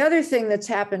 The other thing that's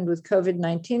happened with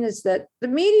COVID-19 is that the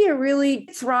media really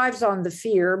thrives on the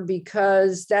fear,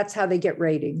 because that's how they get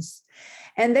ratings.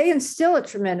 And they instill a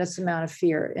tremendous amount of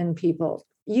fear in people.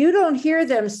 You don't hear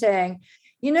them saying,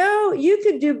 you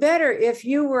could do better if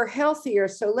you were healthier.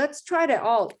 So let's try to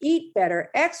all eat better,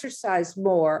 exercise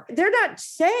more. They're not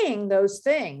saying those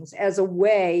things as a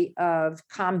way of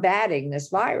combating this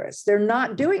virus. They're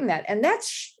not doing that. And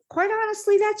that's, quite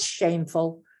honestly, that's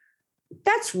shameful.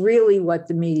 That's really what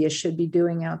the media should be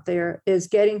doing out there, is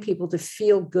getting people to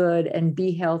feel good and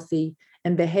be healthy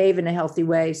and behave in a healthy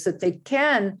way so that they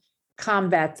can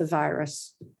combat the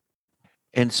virus.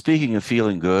 And speaking of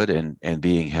feeling good and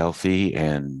being healthy,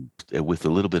 and with the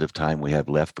little bit of time we have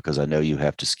left, because I know you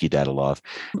have to skedaddle off,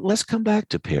 let's come back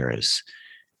to Paris.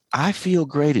 I feel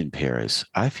great in Paris.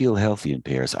 I feel healthy in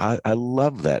Paris. I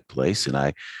love that place, and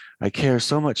I care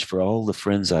so much for all the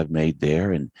friends I've made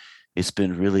there, and it's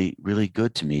been really, really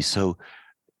good to me. So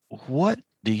what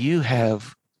do you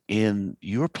have in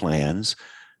your plans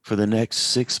for the next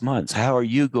 6 months? How are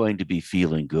you going to be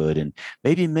feeling good? And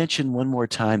maybe mention one more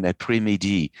time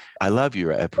après-midi. I love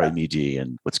your après-midi.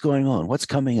 And what's going on? What's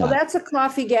coming Well, up? that's a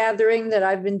coffee gathering that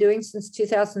I've been doing since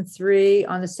 2003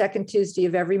 on the second Tuesday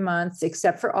of every month,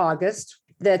 except for August.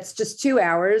 That's just 2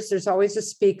 hours. There's always a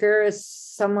speaker,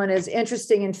 someone as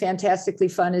interesting and fantastically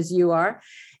fun as you are.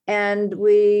 And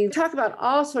we talk about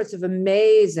all sorts of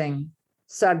amazing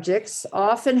subjects,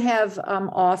 often have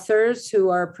authors who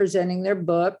are presenting their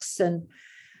books. And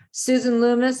Susan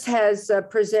Loomis has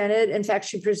presented. In fact,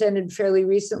 she presented fairly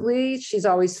recently. She's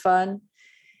always fun.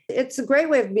 It's a great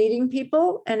way of meeting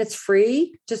people, and it's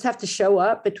free. Just have to show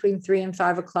up between 3 and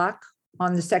 5 o'clock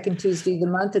on the second Tuesday of the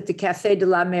month at the Café de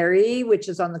la Mairie, which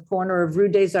is on the corner of Rue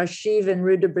des Archives and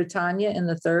Rue de Bretagne in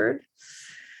the 3rd.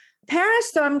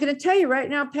 Paris, though, I'm going to tell you right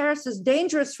now, Paris is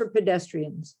dangerous for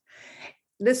pedestrians.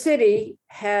 The city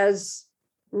has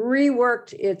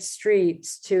reworked its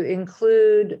streets to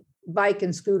include bike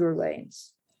and scooter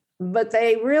lanes, but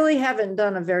they really haven't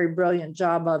done a very brilliant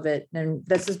job of it. And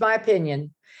this is my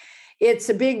opinion. It's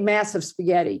a big mass of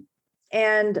spaghetti.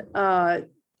 And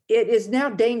it is now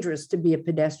dangerous to be a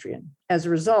pedestrian as a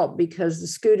result, because the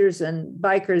scooters and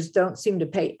bikers don't seem to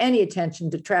pay any attention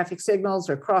to traffic signals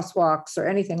or crosswalks or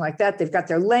anything like that. They've got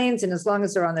their lanes, and as long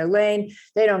as they're on their lane,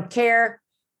 they don't care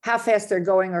how fast they're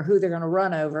going or who they're going to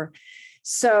run over.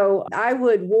 So I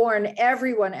would warn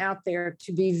everyone out there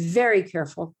to be very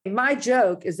careful. My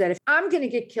joke is that if I'm going to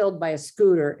get killed by a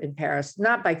scooter in Paris,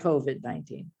 not by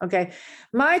COVID-19, okay,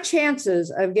 my chances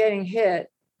of getting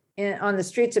hit on the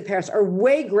streets of Paris are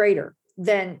way greater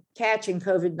than catching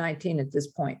COVID-19 at this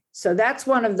point. So that's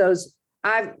one of those,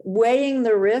 I'm weighing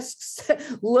the risks,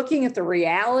 looking at the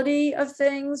reality of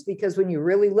things, because when you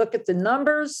really look at the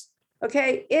numbers,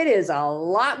 okay, it is a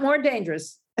lot more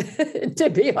dangerous to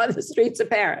be on the streets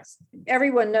of Paris.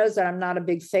 Everyone knows that I'm not a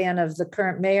big fan of the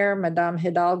current mayor, Madame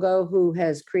Hidalgo, who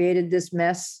has created this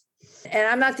mess. And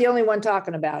I'm not the only one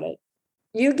talking about it.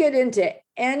 You get into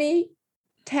any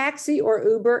taxi or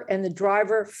Uber, and the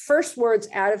driver, first words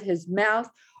out of his mouth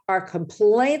are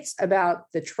complaints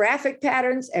about the traffic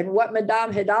patterns and what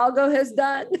Madame Hidalgo has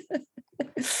done.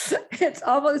 It's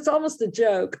almost a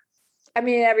joke. I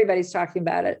mean, everybody's talking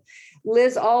about it.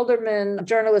 Liz Alderman,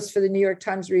 journalist for the New York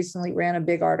Times, recently ran a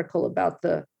big article about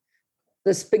the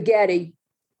spaghetti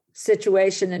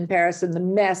situation in Paris and the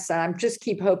mess. And I'm just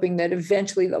keep hoping that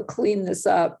eventually they'll clean this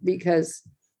up, because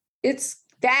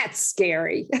that's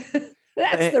scary.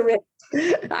 That's the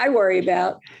risk I worry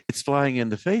about. It's flying in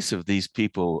the face of these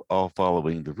people all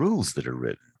following the rules that are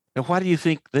written. And why do you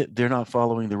think that they're not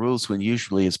following the rules when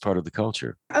usually it's part of the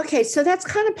culture? Okay, so that's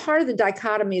kind of part of the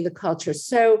dichotomy of the culture.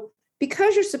 So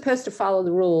because you're supposed to follow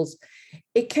the rules,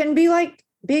 it can be like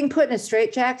being put in a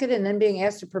straitjacket and then being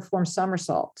asked to perform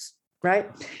somersaults, right?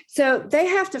 So they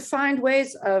have to find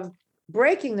ways of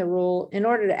breaking the rule in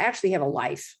order to actually have a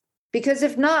life. Because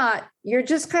if not, you're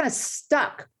just kind of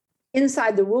stuck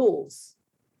inside the rules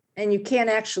and you can't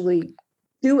actually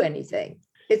do anything.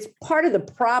 It's part of the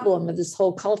problem of this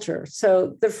whole culture.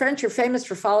 So the French are famous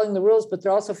for following the rules, but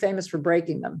they're also famous for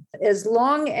breaking them. As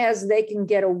long as they can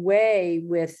get away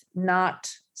with not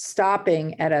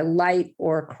stopping at a light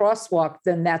or a crosswalk,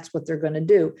 then that's what they're going to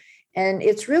do. And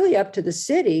it's really up to the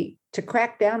city to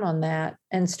crack down on that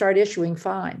and start issuing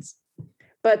fines.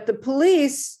 But the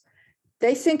police,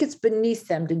 they think it's beneath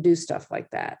them to do stuff like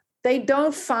that. They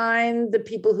don't find the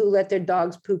people who let their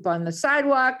dogs poop on the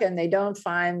sidewalk, and they don't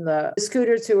find the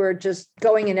scooters who are just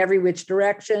going in every which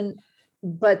direction.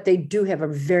 But they do have a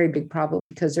very big problem,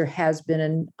 because there has been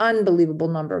an unbelievable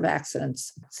number of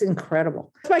accidents. It's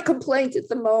incredible. That's my complaint at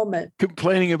the moment.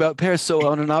 Complaining about Paris. So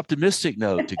on an optimistic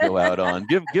note to go out on,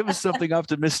 give us something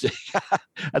optimistic.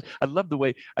 I love the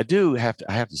way I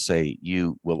have to say,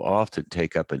 you will often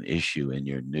take up an issue in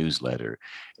your newsletter,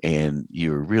 and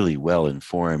you're really well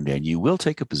informed, and you will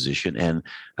take a position. And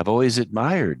I've always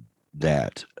admired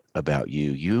that about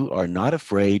you. You are not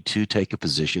afraid to take a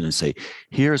position and say,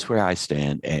 here's where I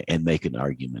stand, and make an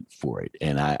argument for it.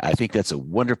 And I think that's a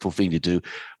wonderful thing to do.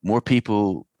 More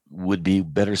people would be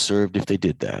better served if they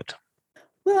did that.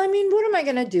 Well, I mean, what am I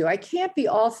going to do? I can't be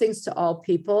all things to all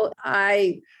people.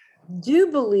 I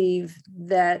do believe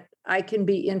that I can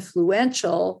be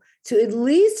influential to at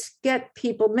least get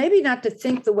people, maybe not to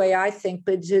think the way I think,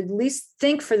 but to at least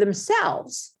think for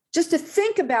themselves, just to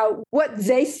think about what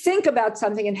they think about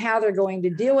something and how they're going to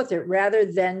deal with it rather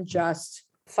than just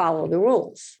follow the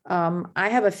rules. I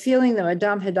have a feeling that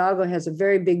Madame Hidalgo has a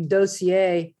very big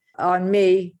dossier on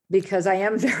me because I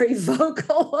am very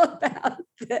vocal about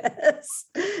this.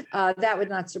 That would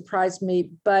not surprise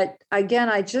me. But again,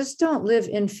 I just don't live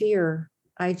in fear.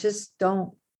 I just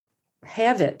don't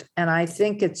have it. And I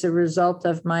think it's a result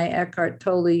of my Eckhart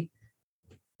Tolle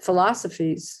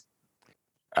philosophies.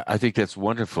 I think that's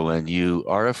wonderful. And you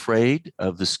are afraid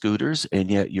of the scooters,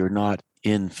 and yet you're not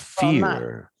in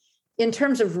fear. In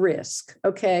terms of risk,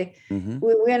 okay? Mm-hmm.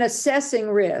 When assessing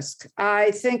risk,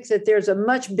 I think that there's a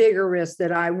much bigger risk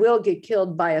that I will get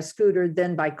killed by a scooter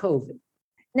than by COVID.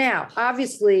 Now,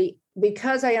 obviously,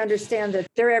 because I understand that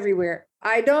they're everywhere,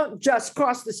 I don't just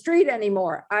cross the street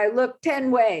anymore. I look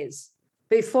 10 ways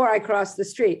before I cross the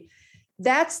street.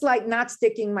 That's like not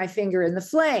sticking my finger in the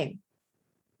flame.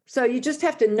 So you just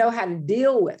have to know how to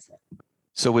deal with it.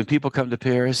 So when people come to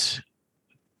Paris,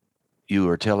 you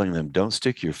are telling them, don't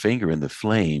stick your finger in the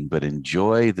flame, but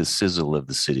enjoy the sizzle of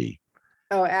the city.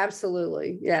 Oh,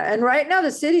 absolutely. Yeah. And right now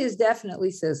the city is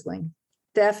definitely sizzling.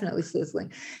 Definitely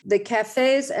sizzling. The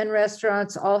cafes and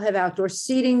restaurants all have outdoor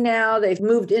seating now. They've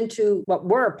moved into what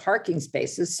were parking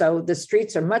spaces. So the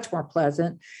streets are much more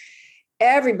pleasant.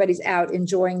 Everybody's out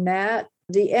enjoying that.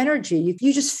 The energy,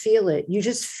 you just feel it. You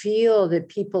just feel that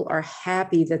people are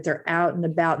happy that they're out and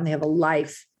about and they have a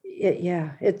life.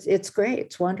 It's great.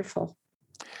 It's wonderful.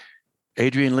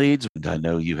 Adrienne Leeds, I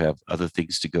know you have other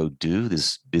things to go do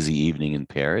this busy evening in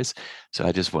Paris. So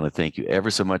I just want to thank you ever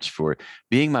so much for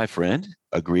being my friend,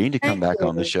 agreeing to come back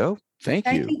on the show. Thank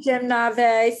you. Thank you, Jim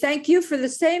Nave. Thank you for the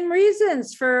same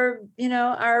reasons for,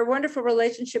 our wonderful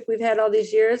relationship we've had all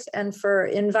these years and for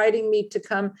inviting me to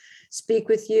come speak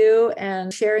with you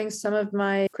and sharing some of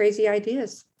my crazy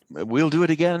ideas. We'll do it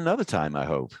again another time, I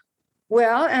hope.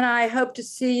 Well, and I hope to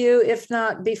see you, if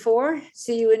not before,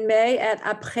 see you in May at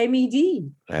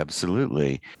Après-Midi.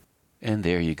 Absolutely. And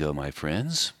there you go, my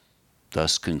friends.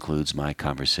 Thus concludes my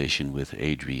conversation with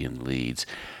Adrienne Leeds.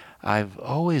 I've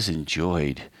always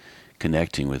enjoyed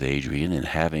connecting with Adrienne and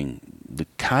having the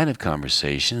kind of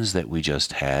conversations that we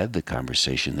just had, the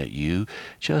conversation that you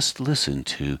just listened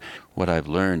to. What I've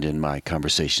learned in my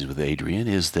conversations with Adrienne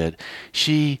is that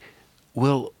she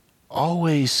will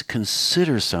always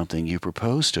consider something you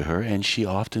propose to her, and she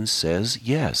often says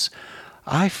yes.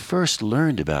 I first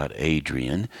learned about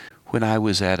Adrienne when I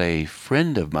was at a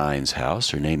friend of mine's house.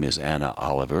 Her name is Anna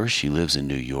Oliver. She lives in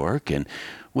New York, and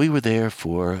we were there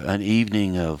for an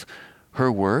evening of her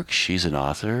work. She's an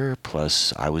author,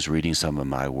 plus I was reading some of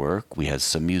my work. We had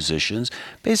some musicians.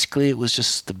 Basically, it was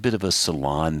just a bit of a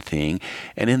salon thing.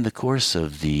 And in the course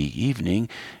of the evening,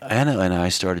 Anna and I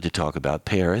started to talk about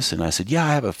Paris. And I said, yeah,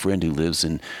 I have a friend who lives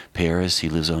in Paris. He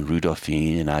lives on Rue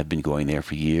Dauphine, and I've been going there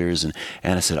for years. And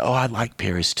Anna said, oh, I like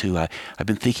Paris too. I've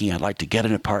been thinking I'd like to get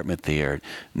an apartment there,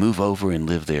 move over and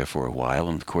live there for a while.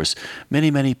 And of course,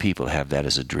 many, many people have that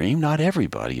as a dream. Not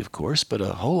everybody, of course, but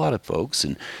a whole lot of folks.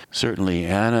 And certainly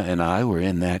Anna and I were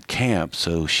in that camp,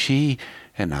 so she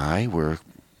and I were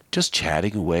just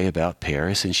chatting away about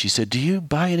Paris, and she said, do you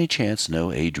by any chance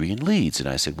know Adrienne Leeds? And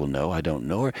I said, well, no, I don't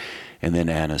know her. And then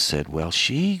Anna said, well,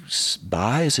 she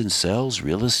buys and sells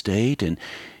real estate, and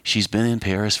she's been in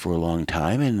Paris for a long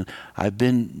time, and I've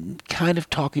been kind of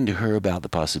talking to her about the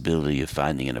possibility of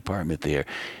finding an apartment there.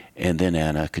 And then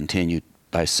Anna continued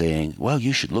by saying, well,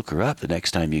 you should look her up the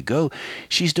next time you go.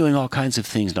 She's doing all kinds of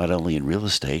things, not only in real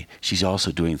estate, she's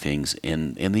also doing things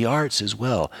in the arts as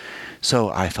well. So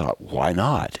I thought, why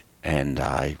not? And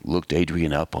I looked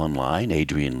Adrienne up online,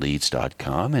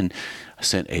 adrienneleeds.com, and I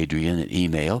sent Adrienne an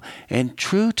email. And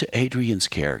true to Adrienne's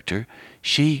character,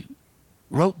 she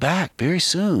wrote back very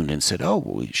soon and said, oh,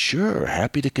 well, sure,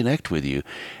 happy to connect with you.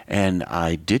 And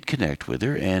I did connect with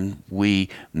her, and we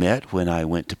met when I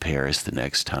went to Paris the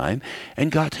next time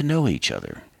and got to know each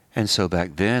other. And so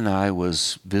back then I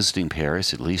was visiting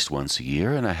Paris at least once a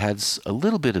year, and I had a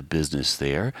little bit of business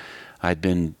there. I'd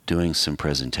been doing some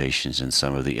presentations in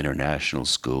some of the international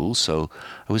schools, so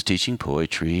I was teaching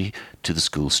poetry to the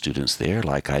school students there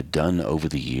like I'd done over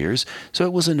the years. So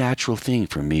it was a natural thing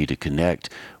for me to connect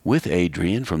with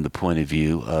Adrienne from the point of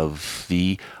view of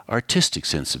the artistic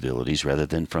sensibilities rather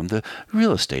than from the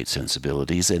real estate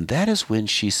sensibilities. And that is when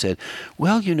she said,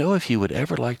 well, if you would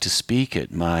ever like to speak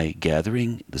at my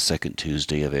gathering the second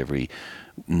Tuesday of every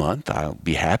month, I'll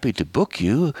be happy to book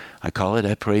you. I call it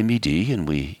Après-Midi, and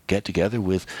we get together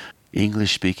with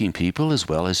English-speaking people as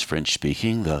well as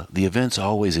French-speaking. The event's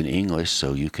always in English,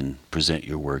 so you can present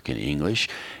your work in English.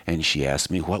 And she asked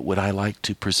me, what would I like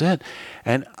to present?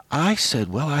 And I said,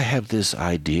 well, I have this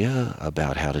idea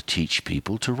about how to teach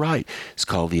people to write. It's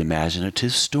called the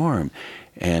Imaginative Storm.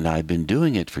 And I've been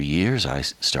doing it for years. I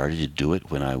started to do it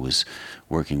when I was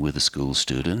working with the school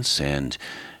students, and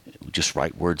just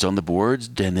write words on the boards,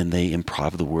 and then they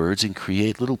improv the words and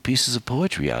create little pieces of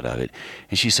poetry out of it.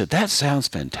 And she said, that sounds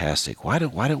fantastic. Why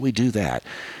don't we do that?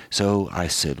 So I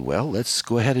said, well, let's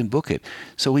go ahead and book it.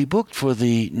 So we booked for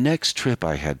the next trip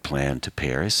I had planned to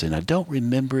Paris, and I don't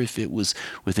remember if it was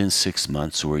within 6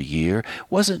 months or a year. It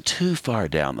wasn't too far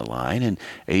down the line, and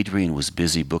Adrienne was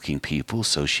busy booking people,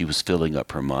 so she was filling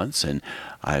up her months, and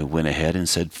I went ahead and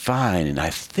said, fine. And I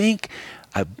think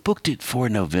I booked it for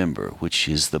November, which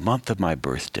is the month of my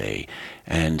birthday.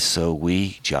 And so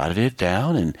we jotted it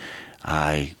down, and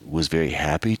I was very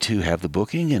happy to have the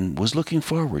booking and was looking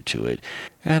forward to it.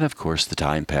 And of course, the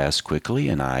time passed quickly,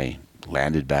 and I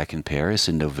landed back in Paris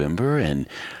in November, and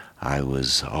I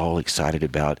was all excited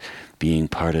about being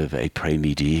part of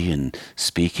Après-Midi and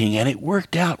speaking, and it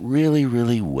worked out really,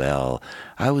 really well.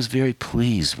 I was very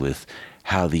pleased with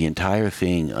how the entire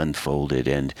thing unfolded,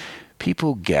 and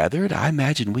people gathered. I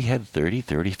imagine we had 30,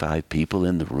 35 people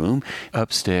in the room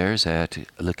upstairs at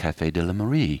Le Café de la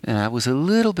Marie. And I was a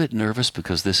little bit nervous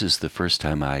because this is the first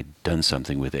time I'd done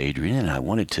something with Adrienne, and I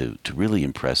wanted to really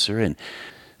impress her. And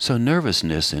so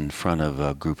nervousness in front of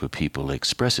a group of people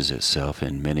expresses itself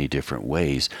in many different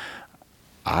ways.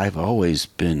 I've always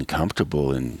been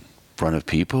comfortable in front of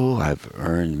people. I've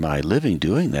earned my living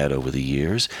doing that over the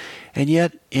years. And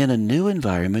yet, in a new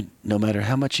environment, no matter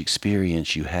how much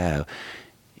experience you have,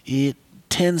 it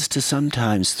tends to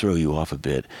sometimes throw you off a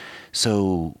bit.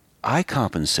 So I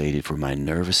compensated for my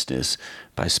nervousness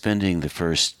by spending the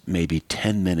first maybe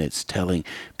 10 minutes telling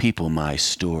people my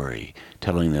story,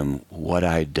 telling them what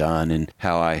I'd done and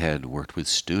how I had worked with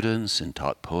students and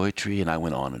taught poetry, and I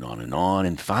went on and on and on.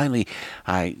 And finally,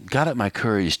 I got up my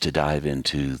courage to dive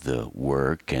into the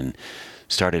work and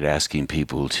started asking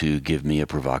people to give me a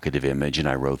provocative image, and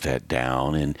I wrote that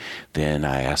down. And then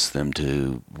I asked them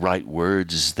to write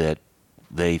words that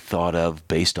they thought of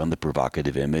based on the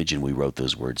provocative image, and we wrote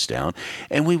those words down.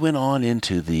 And we went on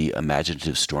into the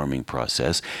imaginative storming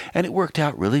process, and it worked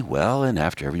out really well. And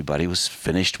after everybody was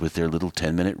finished with their little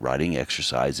 10-minute writing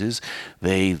exercises,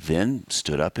 they then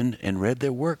stood up and read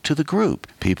their work to the group.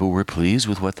 People were pleased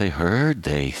with what they heard.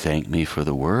 They thanked me for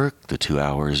the work. The 2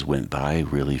 hours went by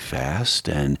really fast,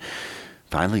 and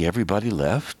finally everybody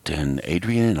left, and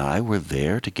Adrienne and I were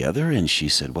there together, and she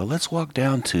said, well, let's walk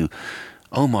down to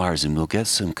Omar's and we'll get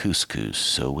some couscous.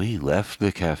 So we left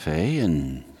the cafe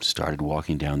and started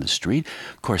walking down the street.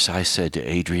 Of course, I said to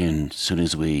Adrienne, as soon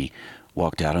as we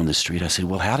walked out on the street, I said,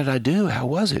 well, how did I do? How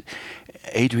was it?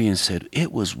 Adrienne said,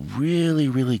 it was really,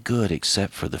 really good,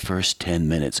 except for the first 10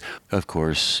 minutes. Of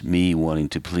course, me wanting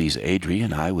to please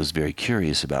Adrienne, I was very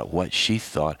curious about what she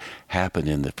thought happened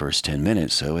in the first 10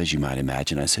 minutes. So as you might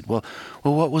imagine, I said, well,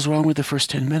 what was wrong with the first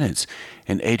 10 minutes?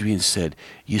 And Adrienne said,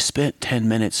 you spent 10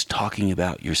 minutes talking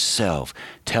about yourself,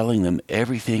 telling them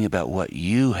everything about what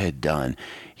you had done.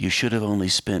 You should have only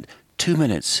spent 2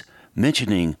 minutes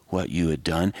mentioning what you had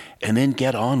done and then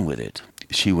get on with it.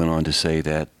 She went on to say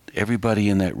that everybody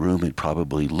in that room had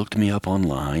probably looked me up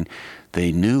online.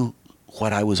 They knew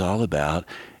what I was all about,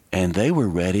 and they were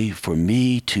ready for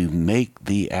me to make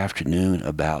the afternoon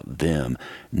about them,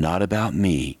 not about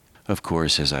me. Of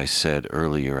course, as I said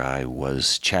earlier, I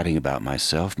was chatting about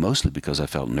myself, mostly because I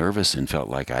felt nervous and felt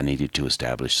like I needed to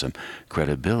establish some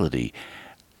credibility.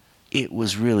 It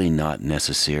was really not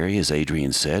necessary. As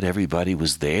Adrienne said, everybody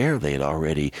was there. They had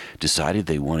already decided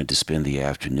they wanted to spend the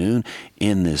afternoon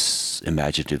in this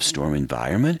imaginative storm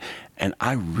environment, and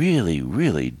I really,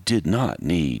 really did not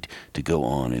need to go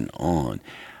on and on.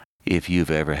 If you've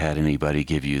ever had anybody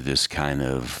give you this kind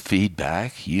of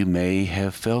feedback, you may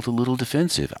have felt a little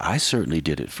defensive. I certainly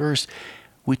did at first.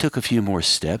 We took a few more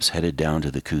steps, headed down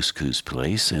to the couscous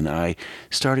place, and I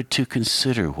started to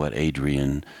consider what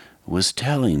Adrienne was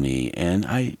telling me, and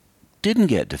I didn't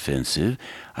get defensive.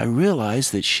 I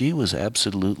realized that she was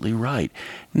absolutely right.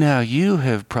 Now, you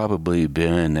have probably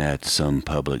been at some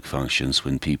public functions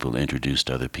when people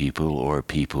introduced other people, or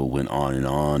people went on and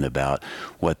on about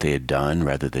what they had done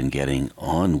rather than getting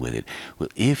on with it. Well,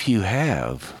 if you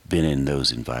have been in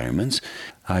those environments,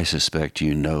 I suspect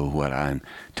you know what I'm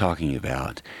talking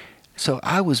about. So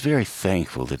I was very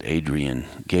thankful that Adrienne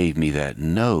gave me that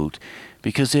note,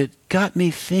 because it got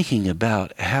me thinking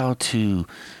about how to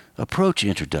approach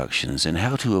introductions and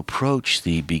how to approach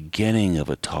the beginning of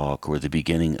a talk or the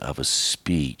beginning of a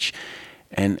speech.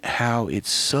 and how it's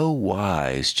so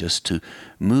wise just to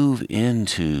move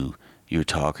into your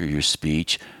talk or your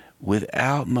speech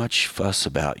without much fuss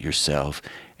about yourself.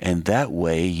 And that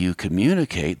way you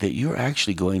communicate that you're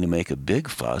actually going to make a big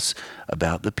fuss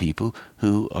about the people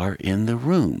who are in the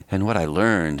room. And what I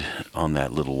learned on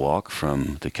that little walk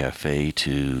from the cafe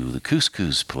to the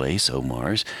couscous place,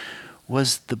 Omar's,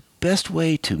 was the best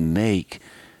way to make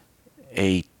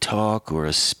a talk or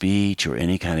a speech or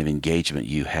any kind of engagement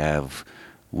you have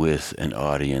with an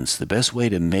audience, the best way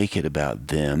to make it about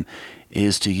them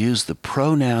is to use the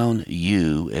pronoun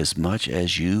you as much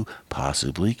as you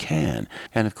possibly can.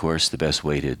 And of course, the best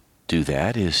way to do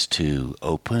that is to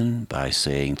open by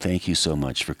saying thank you so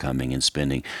much for coming and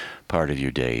spending part of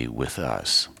your day with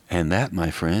us. And that, my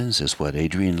friends, is what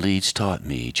Adrienne Leeds taught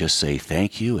me. Just say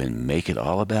thank you and make it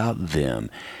all about them.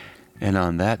 And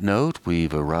on that note,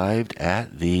 we've arrived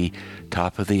at the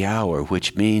top of the hour,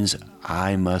 which means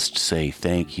I must say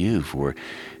thank you for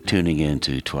tuning in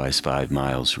to Twice 5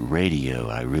 Miles Radio.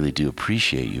 I really do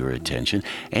appreciate your attention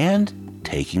and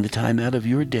taking the time out of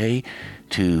your day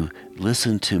to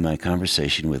listen to my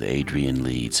conversation with Adrienne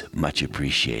Leeds. Much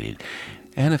appreciated.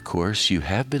 And of course, you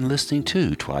have been listening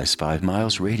to Twice 5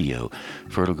 Miles Radio,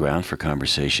 fertile ground for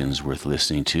conversations worth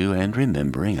listening to and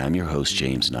remembering. I'm your host,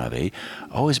 James Nave,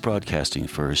 always broadcasting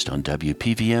first on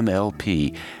WPVM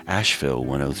LP, Asheville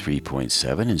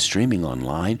 103.7, and streaming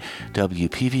online,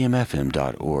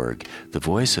 WPVMFM.org, the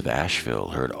voice of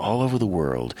Asheville, heard all over the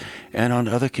world, and on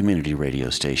other community radio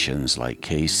stations like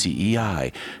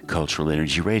KCEI, Cultural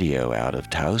Energy Radio, out of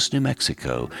Taos, New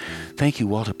Mexico. Thank you,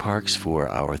 Walter Parks, for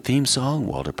our theme song,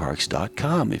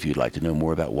 walterparks.com. If you'd like to know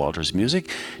more about Walter's music,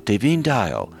 Davine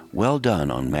Dial, well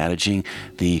done on managing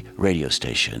the radio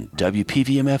station,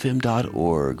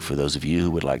 WPVMFM.org, for those of you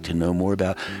who would like to know more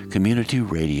about community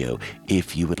radio.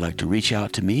 If you would like to reach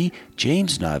out to me,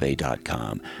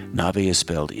 jamesnave.com. Nave is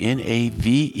spelled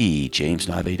Nave,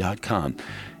 jamesnave.com.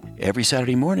 Every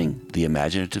Saturday morning, the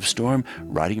Imaginative Storm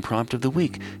writing prompt of the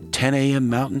week, 10 a.m.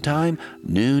 Mountain Time,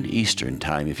 noon Eastern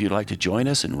Time. If you'd like to join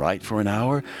us and write for an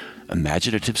hour,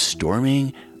 imaginative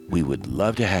storming, we would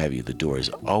love to have you. The door is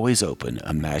always open,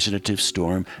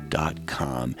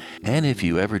 imaginativestorm.com. And if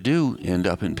you ever do end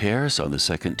up in Paris on the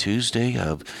second Tuesday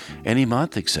of any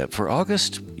month except for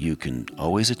August, you can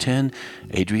always attend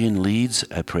Adrienne Leeds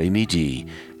Après-Midi.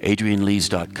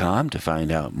 AdrienneLeeds.com to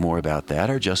find out more about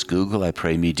that, or just Google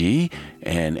Après-Midi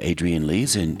and Adrienne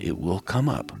Leeds and it will come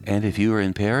up. And if you are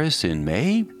in Paris in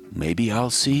May, maybe I'll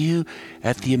see you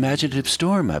at the Imaginative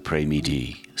Storm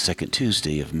Après-Midi, second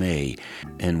Tuesday of May.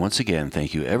 And once again,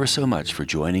 thank you ever so much for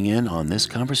joining in on this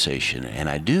conversation, and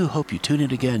I do hope you tune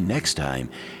in again next time.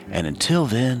 And until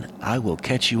then, I will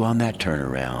catch you on that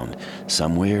turnaround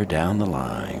somewhere down the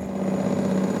line.